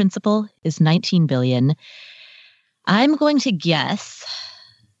initial principal is 19 billion. I'm going to guess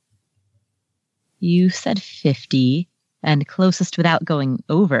you said 50 and closest without going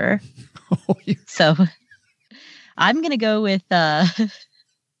over. So I'm going to go with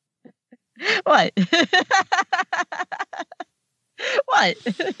what? What?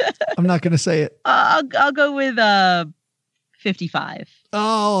 I'm not going to say it. I'll go with 55.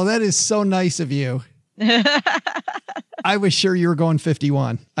 Oh, that is so nice of you. I was sure you were going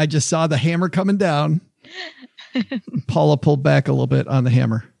 51. I just saw the hammer coming down. Paula pulled back a little bit on the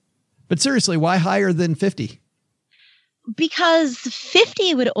hammer. But seriously, why higher than 50? Because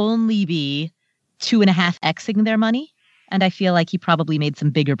 50 would only be 2.5xing their money. And I feel like he probably made some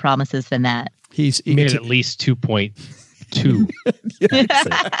bigger promises than that. He made it at least 2.2.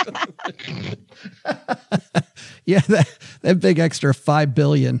 Yeah, that big extra 5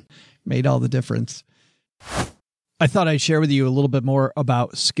 billion made all the difference. I thought I'd share with you a little bit more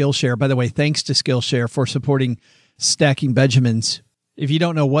about Skillshare. By the way, thanks to Skillshare for supporting Stacking Benjamins. If you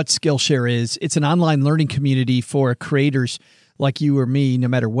don't know what Skillshare is, it's an online learning community for creators like you or me, no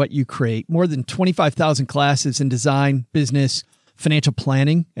matter what you create. More than 25,000 classes in design, business, financial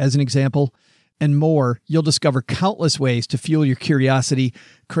planning, as an example, and more. You'll discover countless ways to fuel your curiosity,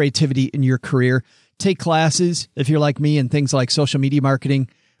 creativity in your career. Take classes, if you're like me, in things like social media marketing,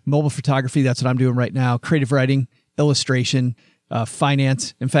 mobile photography. That's what I'm doing right now. Creative writing, illustration,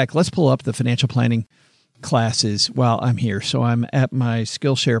 finance. In fact, let's pull up the financial planning classes while I'm here. So I'm at my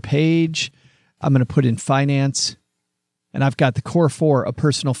Skillshare page. I'm going to put in finance, and I've got the Core 4 of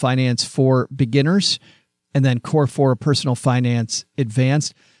Personal Finance for Beginners, and then Core 4 of Personal Finance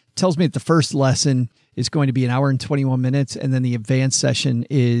Advanced. It tells me that the first lesson is going to be 1 hour and 21 minutes, and then the advanced session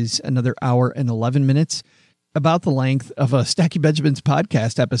is another 1 hour and 11 minutes, about the length of a Stacking Benjamins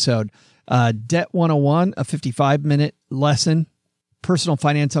podcast episode. Debt 101, a 55-minute lesson. Personal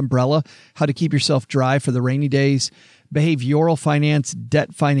Finance Umbrella, how to keep yourself dry for the rainy days. Behavioral finance,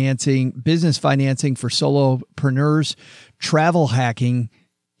 debt financing, business financing for solopreneurs, travel hacking,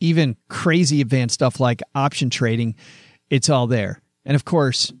 even crazy advanced stuff like option trading. It's all there. And of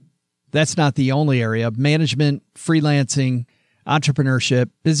course, that's not the only area. Management, freelancing, entrepreneurship,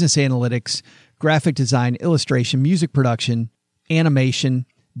 business analytics, graphic design, illustration, music production, animation,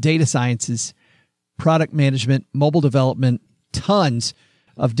 data sciences, product management, mobile development, tons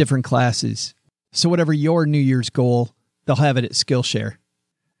of different classes. So whatever your New Year's goal, they'll have it at Skillshare.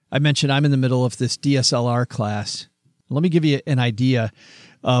 I mentioned I'm in the middle of this DSLR class. Let me give you an idea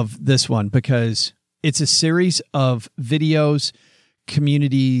of this one because it's a series of videos,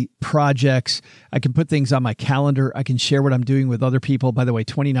 community projects. I can put things on my calendar. I can share what I'm doing with other people. By the way,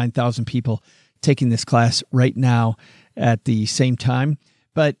 29,000 people taking this class right now at the same time.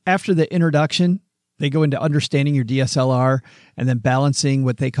 But after the introduction, they go into understanding your DSLR and then balancing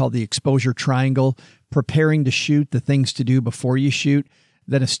what they call the exposure triangle, preparing to shoot, the things to do before you shoot,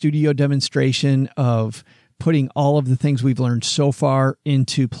 then a studio demonstration of putting all of the things we've learned so far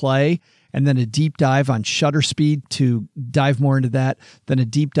into play, and then a deep dive on shutter speed to dive more into that, then a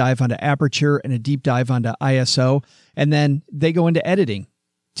deep dive onto aperture and a deep dive onto ISO. And then they go into editing,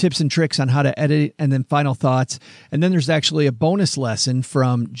 tips and tricks on how to edit, and then final thoughts. And then there's actually a bonus lesson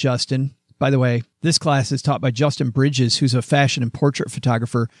from Justin. By the way, this class is taught by Justin Bridges, who's a fashion and portrait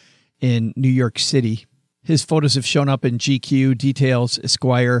photographer in New York City. His photos have shown up in GQ, Details,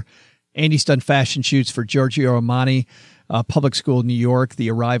 Esquire, and he's done fashion shoots for Giorgio Armani, Public School New York, The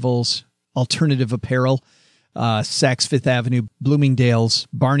Arrivals, Alternative Apparel, Saks Fifth Avenue, Bloomingdale's,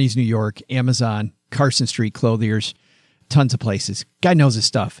 Barney's New York, Amazon, Carson Street Clothiers, tons of places. Guy knows his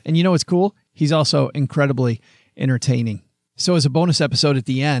stuff. And you know what's cool? He's also incredibly entertaining. So as a bonus episode at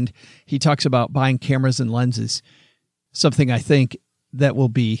the end, he talks about buying cameras and lenses, something I think that will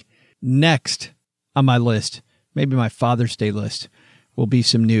be next on my list, maybe my Father's Day list, will be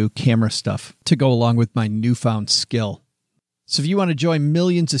some new camera stuff to go along with my newfound skill. So if you want to join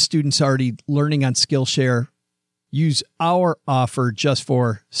millions of students already learning on Skillshare, use our offer just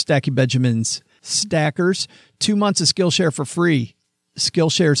for Stacking Benjamin's stackers. 2 months of Skillshare for free.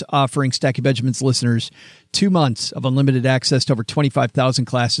 Skillshare's offering Stacking Benjamin's listeners 2 months of unlimited access to over 25,000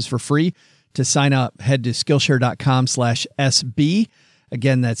 classes for free. To sign up, head to Skillshare.com/SB.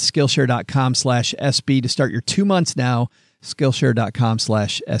 Again, that's Skillshare.com/SB to start your 2 months now.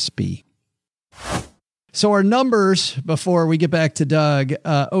 Skillshare.com/SB. So our numbers before we get back to Doug,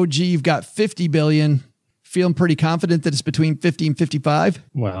 OG, you've got 50 billion. Feeling pretty confident that it's between 50 and 55?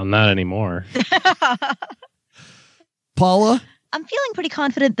 Well, not anymore. Paula? I'm feeling pretty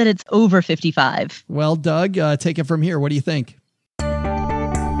confident that it's over 55. Well, Doug, take it from here. What do you think?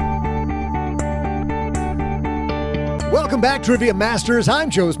 Welcome back, Trivia Masters. I'm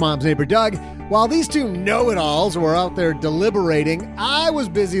Joe's mom's neighbor, Doug. While these two know-it-alls were out there deliberating, I was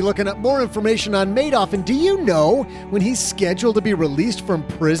busy looking up more information on Madoff. And do you know when he's scheduled to be released from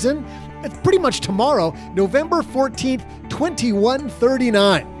prison? It's pretty much tomorrow, November 14th,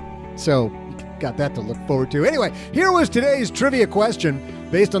 2139. So, got that to look forward to. Anyway, here was today's trivia question.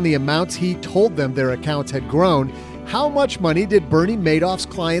 Based on the amounts he told them their accounts had grown, how much money did Bernie Madoff's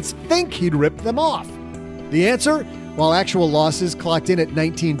clients think he'd ripped them off? The answer? While actual losses clocked in at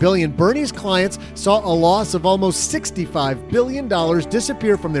 $19 billion, Bernie's clients saw a loss of almost $65 billion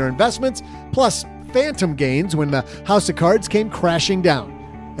disappear from their investments, plus phantom gains when the house of cards came crashing down.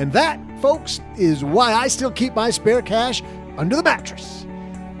 And that, folks, is why I still keep my spare cash under the mattress.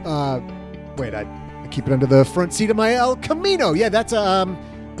 Wait, I keep it under the front seat of my El Camino. Yeah, that's,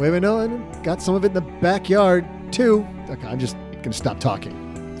 wait, no, I got some of it in the backyard, too. Okay, I'm just going to stop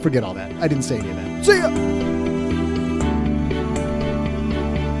talking. Forget all that. I didn't say any of that. See ya!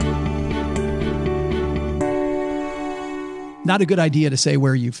 Not a good idea to say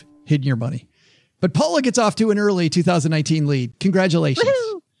where you've hidden your money. But Paula gets off to an early 2019 lead. Congratulations.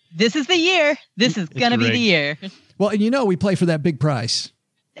 Woo-hoo! This is the year. This is going to be the year. Well, and you know we play for that big prize.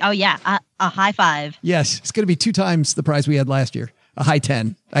 Oh, yeah. A high five. Yes. It's going to be 2 times the prize we had last year. A high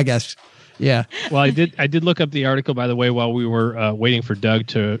 10, I guess. Yeah. Well, I did look up the article, by the way, while we were waiting for Doug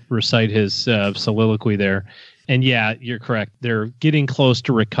to recite his soliloquy there. And yeah, you're correct. They're getting close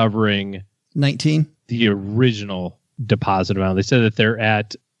to recovering 19, the original deposit amount. They said that they're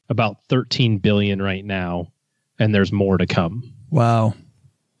at about 13 billion right now, and there's more to come. Wow.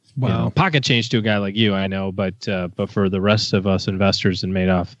 You know, pocket change to a guy like you, I know, but for the rest of us investors in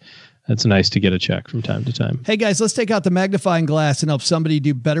Madoff, it's nice to get a check from time to time. Hey guys, let's take out the magnifying glass and help somebody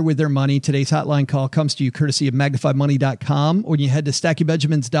do better with their money. Today's hotline call comes to you courtesy of magnifymoney.com. When you head to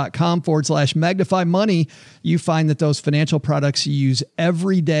stackingbenjamins.com/magnifymoney, you find that those financial products you use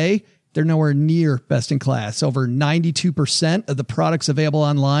every day, they're nowhere near best in class. Over 92% of the products available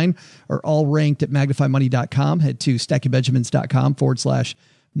online are all ranked at magnifymoney.com. Head to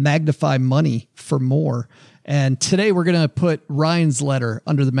stackingbenjamins.com/magnifymoney for more. And today we're going to put Ryan's letter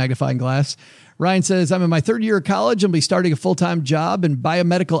under the magnifying glass. Ryan says, I'm in my third year of college. I'll be starting a full-time job in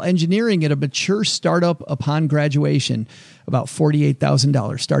biomedical engineering at a mature startup upon graduation. About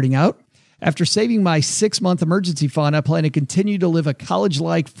 $48,000 starting out. After saving my 6-month emergency fund, I plan to continue to live a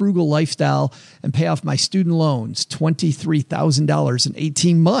college-like frugal lifestyle and pay off my student loans, $23,000 in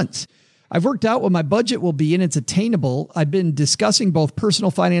 18 months. I've worked out what my budget will be and it's attainable. I've been discussing both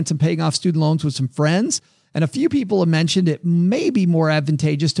personal finance and paying off student loans with some friends. And a few people have mentioned it may be more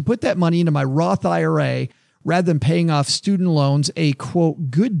advantageous to put that money into my Roth IRA rather than paying off student loans, a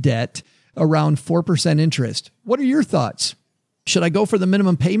quote, good debt around 4% interest. What are your thoughts? Should I go for the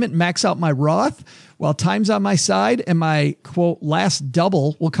minimum payment, max out my Roth while time's on my side and my quote, last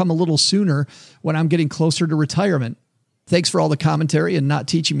double will come a little sooner when I'm getting closer to retirement? Thanks for all the commentary and not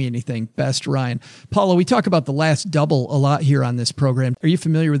teaching me anything. Best, Ryan. Paula, we talk about the last double a lot here on this program. Are you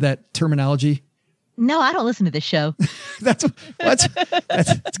familiar with that terminology? No, I don't listen to this show. That's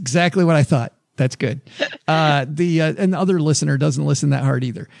exactly what I thought. That's good. And the other listener doesn't listen that hard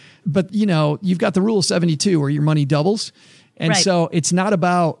either. But, you know, you've got the rule of 72 where your money doubles. And right. So it's not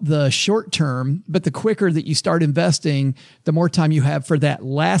about the short term, but the quicker that you start investing, the more time you have for that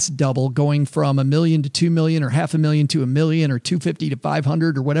last double going from $1 million to $2 million or $500,000 to $1 million or 250 to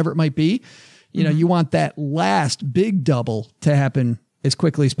 500 or whatever it might be. You know, you want that last big double to happen as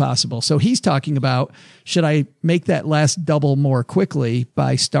quickly as possible. So he's talking about, should I make that last double more quickly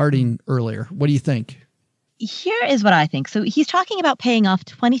by starting earlier? What do you think? Here is what I think. So he's talking about paying off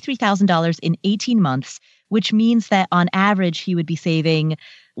 $23,000 in 18 months, which means that on average, he would be saving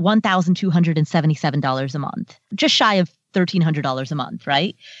 $1,277 a month, just shy of $1,300 a month,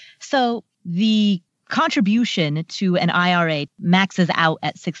 right? So the contribution to an IRA maxes out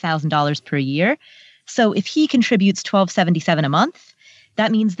at $6,000 per year. So if he contributes $1,277 a month,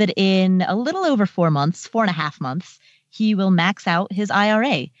 that means that in a little over 4.5 months, he will max out his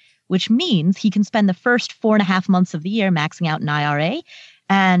IRA, which means he can spend the first 4.5 months of the year maxing out an IRA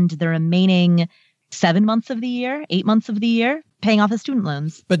and the remaining 7 months of the year, 8 months of the year, paying off his student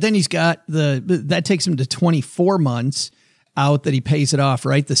loans. But then he's got that takes him to 24 months out that he pays it off,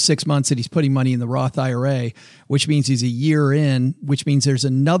 right? The 6 months that he's putting money in the Roth IRA, which means he's a year in, which means there's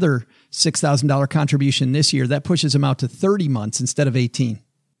another $6,000 contribution this year. That pushes him out to 30 months instead of 18.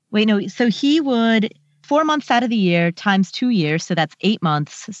 Wait, no. So he would 4 months out of the year times 2 years. So that's 8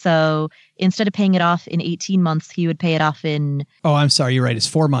 months. So instead of paying it off in 18 months, he would pay it off in... Oh, I'm sorry. You're right. It's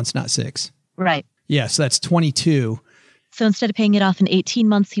 4 months, not 6. Right. Yeah. So that's 22. So instead of paying it off in 18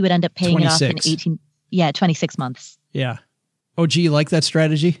 months, he would end up paying 26. it off in 26 months. Yeah. Oh, gee, you like that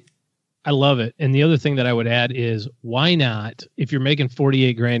strategy? I love it. And the other thing that I would add is, why not, if you're making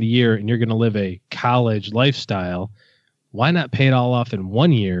 $48,000 a year and you're going to live a college lifestyle, why not pay it all off in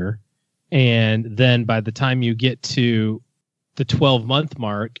 1 year? And then by the time you get to the 12-month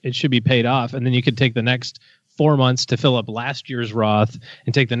mark, it should be paid off. And then you could take the next 4 months to fill up last year's Roth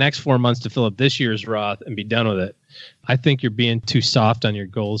and take the next 4 months to fill up this year's Roth and be done with it. I think you're being too soft on your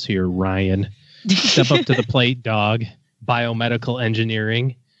goals here, Ryan. Step up to the plate, dog. Biomedical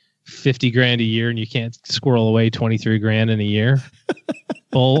engineering, $50,000 a year, and you can't squirrel away $23,000 in a year.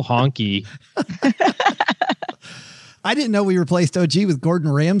 Bull honky. I didn't know we replaced OG with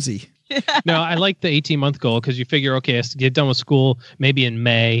Gordon Ramsay. No, I like the 18-month goal because you figure, okay, I get done with school maybe in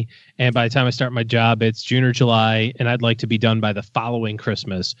May, and by the time I start my job, it's June or July, and I'd like to be done by the following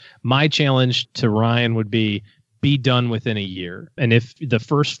Christmas. My challenge to Ryan would be done within a year. And if the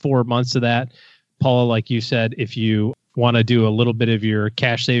first 4 months of that, Paula, like you said, if you want to do a little bit of your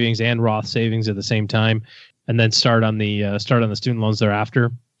cash savings and Roth savings at the same time, and then start on the student loans thereafter,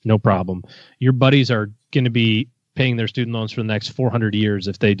 no problem. Your buddies are going to be paying their student loans for the next 400 years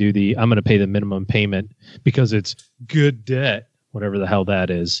if they do I'm going to pay the minimum payment because it's good debt, whatever the hell that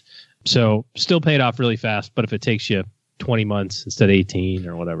is. So still pay it off really fast, but if it takes you 20 months instead of 18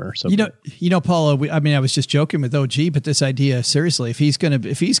 or whatever. So you know, Paula, I was just joking with OG, but this idea, seriously, if he's going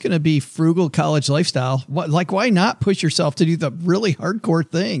to be frugal college lifestyle, why not push yourself to do the really hardcore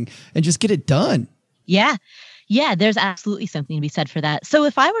thing and just get it done? Yeah. Yeah. There's absolutely something to be said for that. So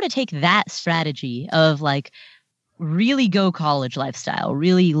if I were to take that strategy of like really go college lifestyle,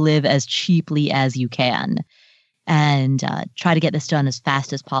 really live as cheaply as you can and try to get this done as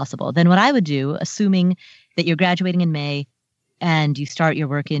fast as possible, then what I would do, assuming that you're graduating in May and you start your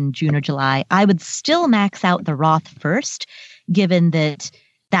work in June or July, I would still max out the Roth first, given that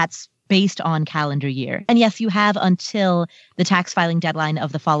that's based on calendar year. And yes, you have until the tax filing deadline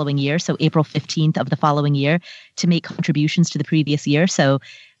of the following year, so April 15th of the following year, to make contributions to the previous year. So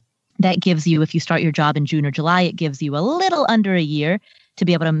That gives you, if you start your job in June or July, it gives you a little under a year to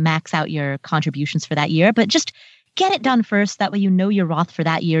be able to max out your contributions for that year. But just get it done first. That way you know your Roth for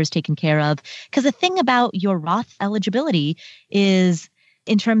that year is taken care of. Because the thing about your Roth eligibility is,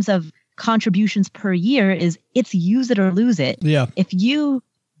 in terms of contributions per year, is it's use it or lose it. Yeah. If you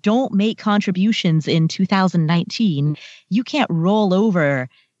don't make contributions in 2019, you can't roll over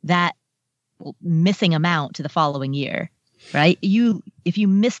that missing amount to the following year, right? If you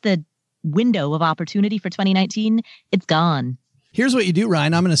miss the window of opportunity for 2019, it's gone. Here's what you do,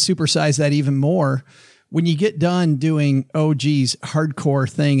 Ryan. I'm going to supersize that even more. When you get done doing OG's hardcore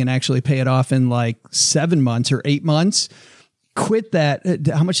thing and actually pay it off in like 7 months or 8 months, quit that.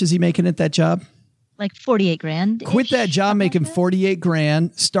 How much is he making at that job? Like 48 grand. Quit that job making 48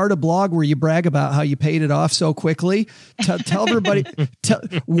 grand. Start a blog where you brag about how you paid it off so quickly. Tell everybody,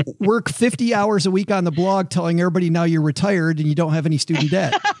 work 50 hours a week on the blog, telling everybody now you're retired and you don't have any student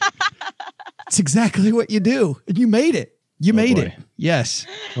debt. It's exactly what you do. And you made it. You made it. Yes.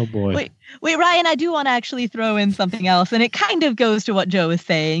 Oh boy. Wait, Ryan, I do want to actually throw in something else. And it kind of goes to what Joe is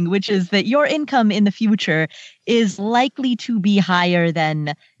saying, which is that your income in the future is likely to be higher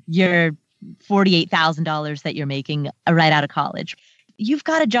than your $48,000 that you're making right out of college. You've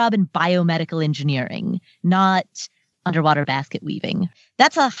got a job in biomedical engineering, not underwater basket weaving.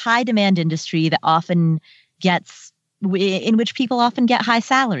 That's a high demand industry that in which people often get high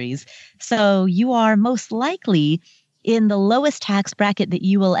salaries. So you are most likely in the lowest tax bracket that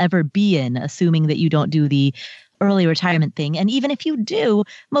you will ever be in, assuming that you don't do the early retirement thing. And even if you do,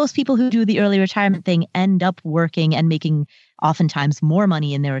 most people who do the early retirement thing end up working and making oftentimes more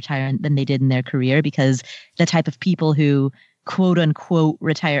money in their retirement than they did in their career, because the type of people who quote unquote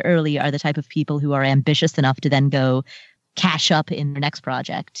retire early are the type of people who are ambitious enough to then go cash up in their next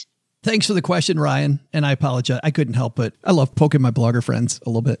project. Thanks for the question, Ryan. And I apologize. I couldn't help it. I love poking my blogger friends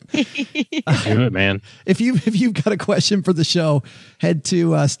a little bit. Do it, man. If you've got a question for the show, head to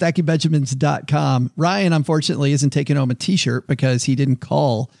stackybenjamins.com. Ryan, unfortunately, isn't taking home a t-shirt because he didn't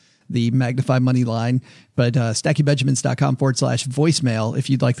call the Magnify Money line, but stackybenjamins.com/voicemail if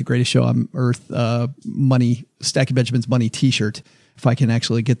you'd like the greatest show on earth money, Stacky Benjamins money t-shirt, if I can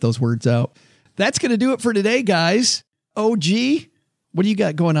actually get those words out. That's going to do it for today, guys. OG, what do you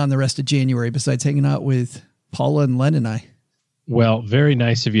got going on the rest of January besides hanging out with Paula and Len and I? Well, very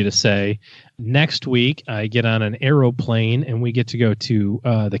nice of you to say. Next week, I get on an aeroplane and we get to go to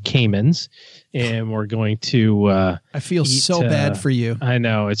the Caymans, and we're going to I feel so bad for you. I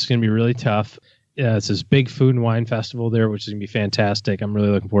know. It's going to be really tough. It's this big food and wine festival there, which is going to be fantastic. I'm really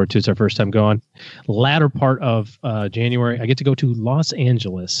looking forward to it. It's our first time going. Latter part of January, I get to go to Los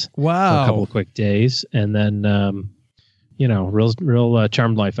Angeles. Wow. For a couple of quick days. And then, real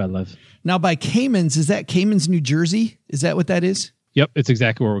charmed life I live. Now, by Caymans, is that Caymans, New Jersey? Is that what that is? Yep, it's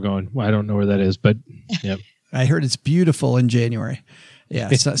exactly where we're going. Well, I don't know where that is, but yep. I heard it's beautiful in January. Yeah,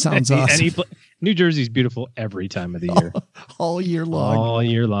 it sounds awesome. New Jersey's beautiful every time of the year. All year long. All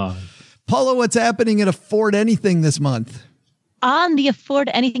year long. Paula, what's happening at Afford Anything this month? On the Afford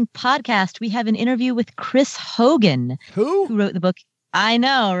Anything podcast, we have an interview with Chris Hogan. Who wrote the book. I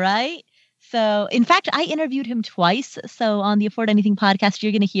know, right? So, in fact, I interviewed him twice. So on the Afford Anything podcast,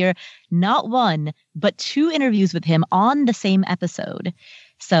 you're going to hear not one, but 2 interviews with him on the same episode.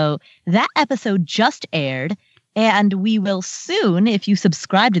 So that episode just aired, and we will soon, if you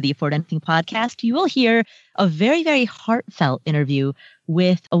subscribe to the Afford Anything podcast, you will hear a very, very heartfelt interview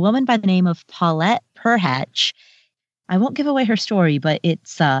with a woman by the name of Paulette Perhatch. I won't give away her story, but it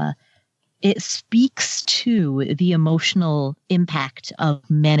speaks to the emotional impact of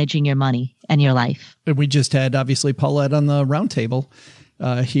managing your money and your life. And we just had, obviously, Paulette on the roundtable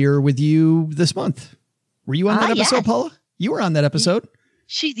here with you this month. Were you on that episode, yes. Paula? You were on that episode.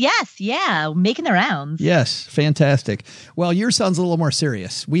 Making the rounds. Yes, fantastic. Well, yours sounds a little more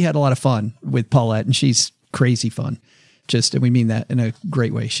serious. We had a lot of fun with Paulette, and she's crazy fun. And we mean that in a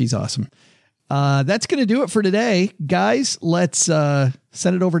great way. She's awesome. That's going to do it for today. Guys, let's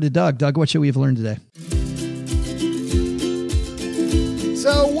send it over to Doug. Doug, what should we have learned today?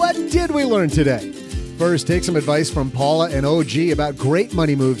 So what did we learn today? First, take some advice from Paula and OG about great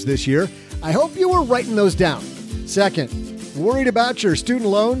money moves this year. I hope you were writing those down. Second, worried about your student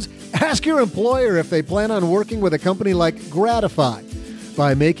loans? Ask your employer if they plan on working with a company like Gradifi.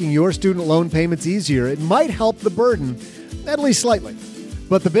 By making your student loan payments easier, it might help the burden, at least slightly.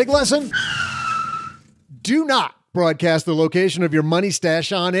 But the big lesson? Do not broadcast the location of your money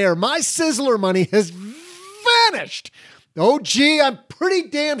stash on air. My Sizzler money has vanished. Oh, gee, I'm pretty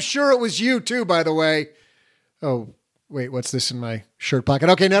damn sure it was you too, by the way. Oh, wait, what's this in my shirt pocket?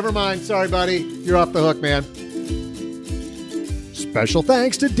 Okay, never mind. Sorry, buddy. You're off the hook, man. Special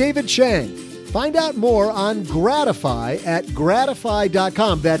thanks to David Chang. Find out more on Gradifi at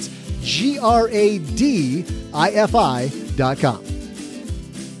gradifi.com. That's gradifi.com.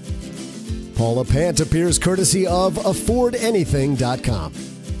 Paula Pant appears courtesy of affordanything.com.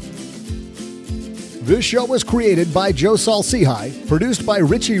 This show was created by Joe Saul-Sehy, produced by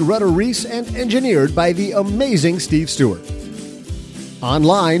Richie Rutter-Reese, and engineered by the amazing Steve Stewart.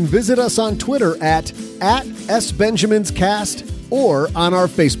 Online, visit us on Twitter at @SBenjaminsCast or on our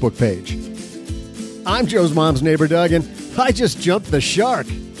Facebook page. I'm Joe's mom's neighbor, Doug, and I just jumped the shark.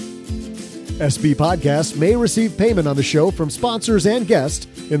 SB Podcasts may receive payment on the show from sponsors and guests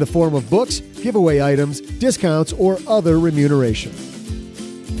in the form of books, giveaway items, discounts, or other remuneration.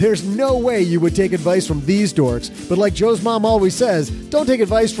 There's no way you would take advice from these dorks, but like Joe's mom always says, don't take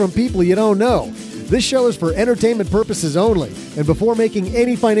advice from people you don't know. This show is for entertainment purposes only, and before making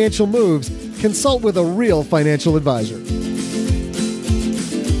any financial moves, consult with a real financial advisor.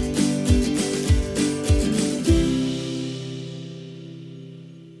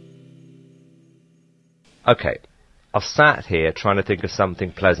 Okay, I've sat here trying to think of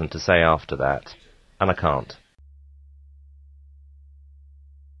something pleasant to say after that, and I can't.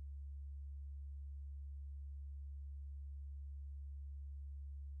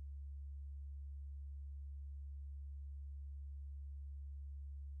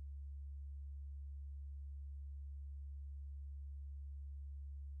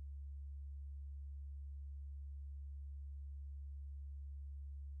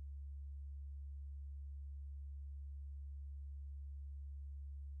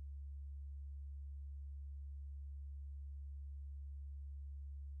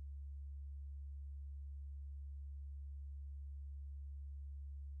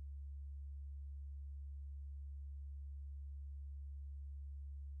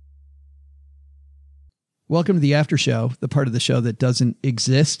 Welcome to the after show, the part of the show that doesn't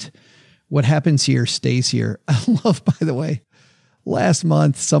exist. What happens here stays here. I love, by the way, last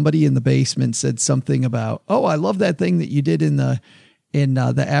month, somebody in the basement said something about, oh, I love that thing that you did in the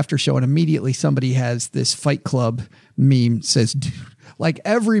after show. And immediately somebody has this Fight Club meme says, dude, like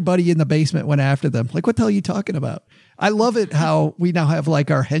everybody in the basement went after them. Like, what the hell are you talking about? I love it how we now have like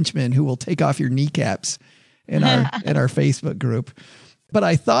our henchmen who will take off your kneecaps in our Facebook group. But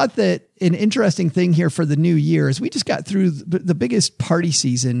I thought that an interesting thing here for the new year is we just got through the biggest party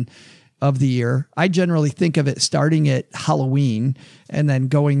season of the year. I generally think of it starting at Halloween and then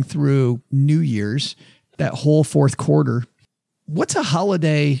going through New Year's, that whole fourth quarter. What's a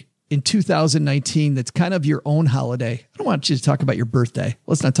holiday in 2019 that's kind of your own holiday? I don't want you to talk about your birthday.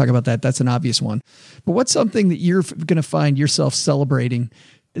 Let's not talk about that. That's an obvious one. But what's something that you're going to find yourself celebrating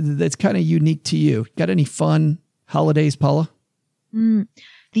that's kind of unique to you? Got any fun holidays, Paula?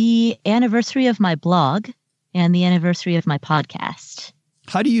 The anniversary of my blog and the anniversary of my podcast.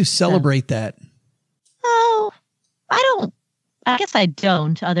 How do you celebrate that? Oh, I guess I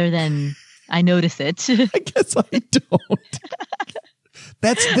don't, other than I notice it. I guess I don't.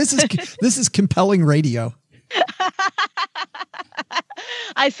 This is compelling radio.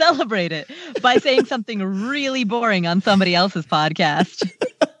 I celebrate it by saying something really boring on somebody else's podcast.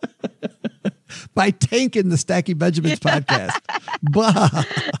 By tanking the Stacky Benjamins podcast. Bah.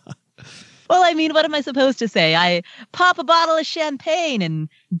 Well, I mean, what am I supposed to say? I pop a bottle of champagne and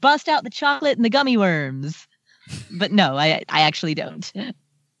bust out the chocolate and the gummy worms. But no, I actually don't.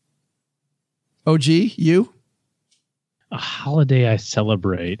 OG, you? A holiday I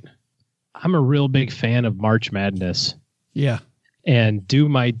celebrate. I'm a real big fan of March Madness. Yeah. And do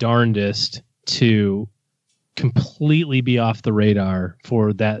my darndest to completely be off the radar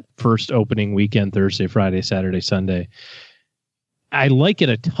for that first opening weekend, Thursday, Friday, Saturday, Sunday. I like it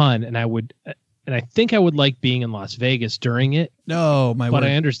a ton, and I think I would like being in Las Vegas during it. No, but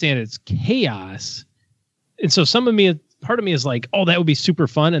I understand it's chaos. And so part of me is like, oh, that would be super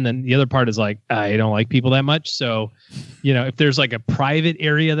fun. And then the other part is like, I don't like people that much. So, if there's like a private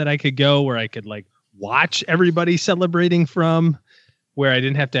area that I could go where I could like watch everybody celebrating from, where I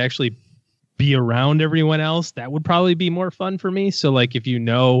didn't have to actually be around everyone else, that would probably be more fun for me. So like if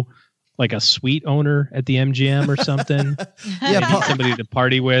like a suite owner at the MGM or something, yeah, somebody to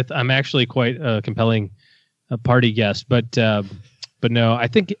party with. I'm actually quite a compelling party guest, but no, I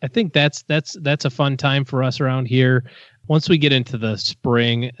think that's a fun time for us around here. Once we get into the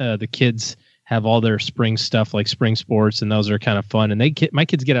spring, the kids have all their spring stuff like spring sports, and those are kind of fun. And my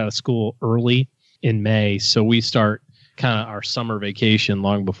kids get out of school early in May, so we start kind of our summer vacation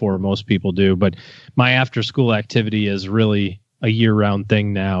long before most people do. But my after school activity is really a year-round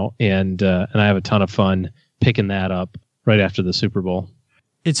thing now, and I have a ton of fun picking that up right after the Super Bowl.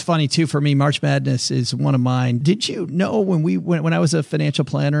 It's funny too for me. March Madness is one of mine. Did you know when I was a financial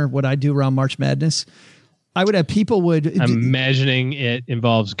planner, what I do around March Madness? I would have people I'm imagining it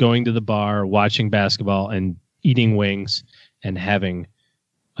involves going to the bar, watching basketball, and eating wings and having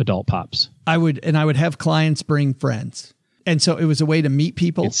adult pops. I would have clients bring friends. And so it was a way to meet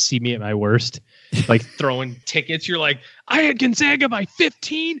people. You'd see me at my worst, like throwing tickets. You're like, I had Gonzaga by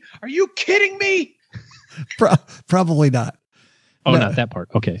 15. Are you kidding me? Probably not. Oh, no. Not that part.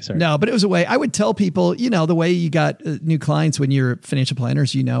 Okay, sorry. No, but it was a way. I would tell people, the way you got new clients when you're financial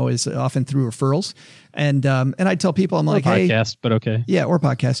planners, is often through referrals. And I tell people, I'm like, hey, podcast, but okay. Yeah, or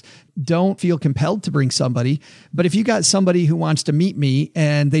podcast. Don't feel compelled to bring somebody. But if you got somebody who wants to meet me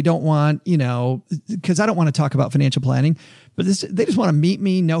and they don't want, because I don't want to talk about financial planning, but they just want to meet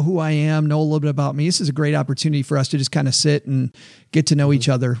me, know who I am, know a little bit about me. This is a great opportunity for us to just kind of sit and get to know each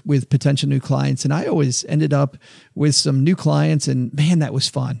other with potential new clients. And I always ended up with some new clients, and man, that was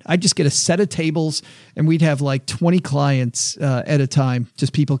fun. I'd just get a set of tables and we'd have like 20 clients at a time,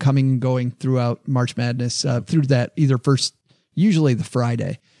 just people coming and going throughout March Madness through that usually the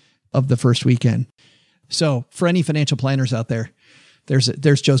Friday of the first weekend. So for any financial planners out there,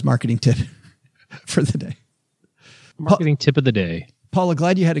 there's Joe's marketing tip for the day. Marketing tip of the day. Paula,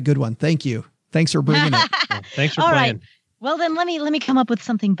 glad you had a good one. Thank you. Thanks for bringing it. Well, thanks for All playing. Right. Well, then let me come up with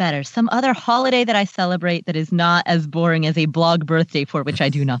something better. Some other holiday that I celebrate that is not as boring as a blog birthday for which I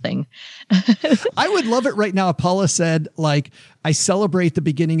do nothing. I would love it right now if Paula said, like, I celebrate the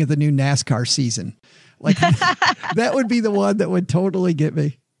beginning of the new NASCAR season. Like, that would be the one that would totally get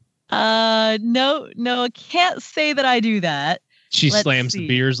me. No, I can't say that I do that. She slams the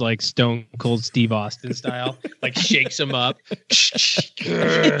beers like Stone Cold Steve Austin style, like shakes them up,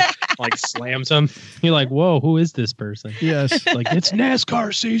 like slams them. You're like, whoa, who is this person? Yes. Like, it's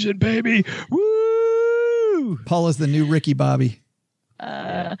NASCAR season, baby. Woo! Paula's the new Ricky Bobby.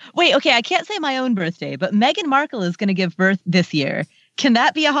 Wait, okay, I can't say my own birthday, but Meghan Markle is going to give birth this year. Can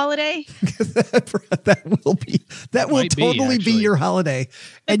that be a holiday? that will totally be your holiday.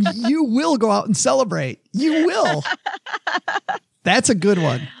 And you will go out and celebrate. You will. That's a good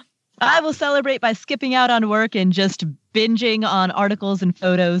one. I will celebrate by skipping out on work and just binging on articles and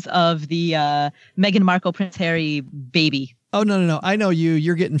photos of the Meghan Markle, Prince Harry baby. Oh, no. I know you.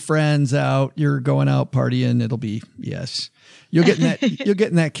 You're getting friends out. You're going out partying. It'll be, yes. You'll get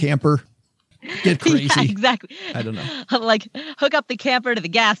in that camper. Get crazy. Yeah, exactly. I don't know. Like, hook up the camper to the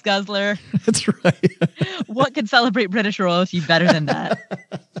gas guzzler. That's right. What could celebrate British royalty better than that?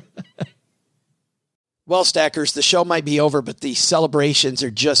 Well, Stackers, the show might be over, but the celebrations are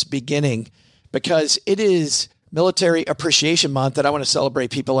just beginning because it is Military Appreciation Month, and I want to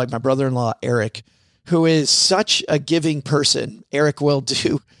celebrate people like my brother-in-law, Eric, who is such a giving person. Eric will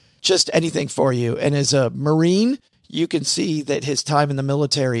do just anything for you. And as a Marine, you can see that his time in the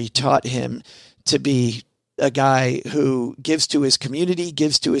military taught him to be a guy who gives to his community,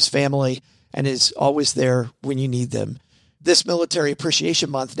 gives to his family, and is always there when you need them. This Military Appreciation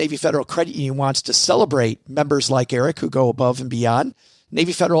Month, Navy Federal Credit Union wants to celebrate members like Eric who go above and beyond.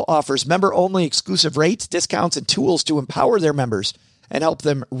 Navy Federal offers member-only exclusive rates, discounts, and tools to empower their members and help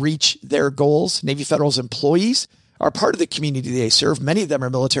them reach their goals. Navy Federal's employees are part of the community they serve. Many of them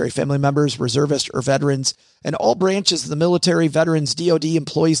are military family members, reservists, or veterans, and all branches of the military, veterans, DoD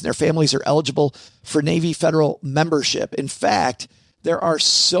employees, and their families are eligible for Navy Federal membership. In fact, there are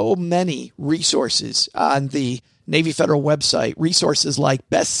so many resources on the Navy Federal website, resources like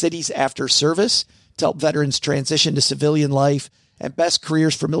Best Cities After Service to help veterans transition to civilian life, and Best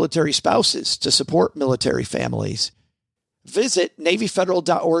Careers for Military Spouses to support military families. Visit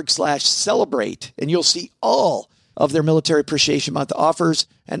NavyFederal.org/celebrate, and you'll see all of their Military Appreciation Month offers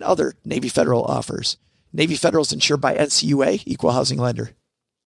and other Navy Federal offers. Navy Federal is insured by NCUA, Equal Housing Lender.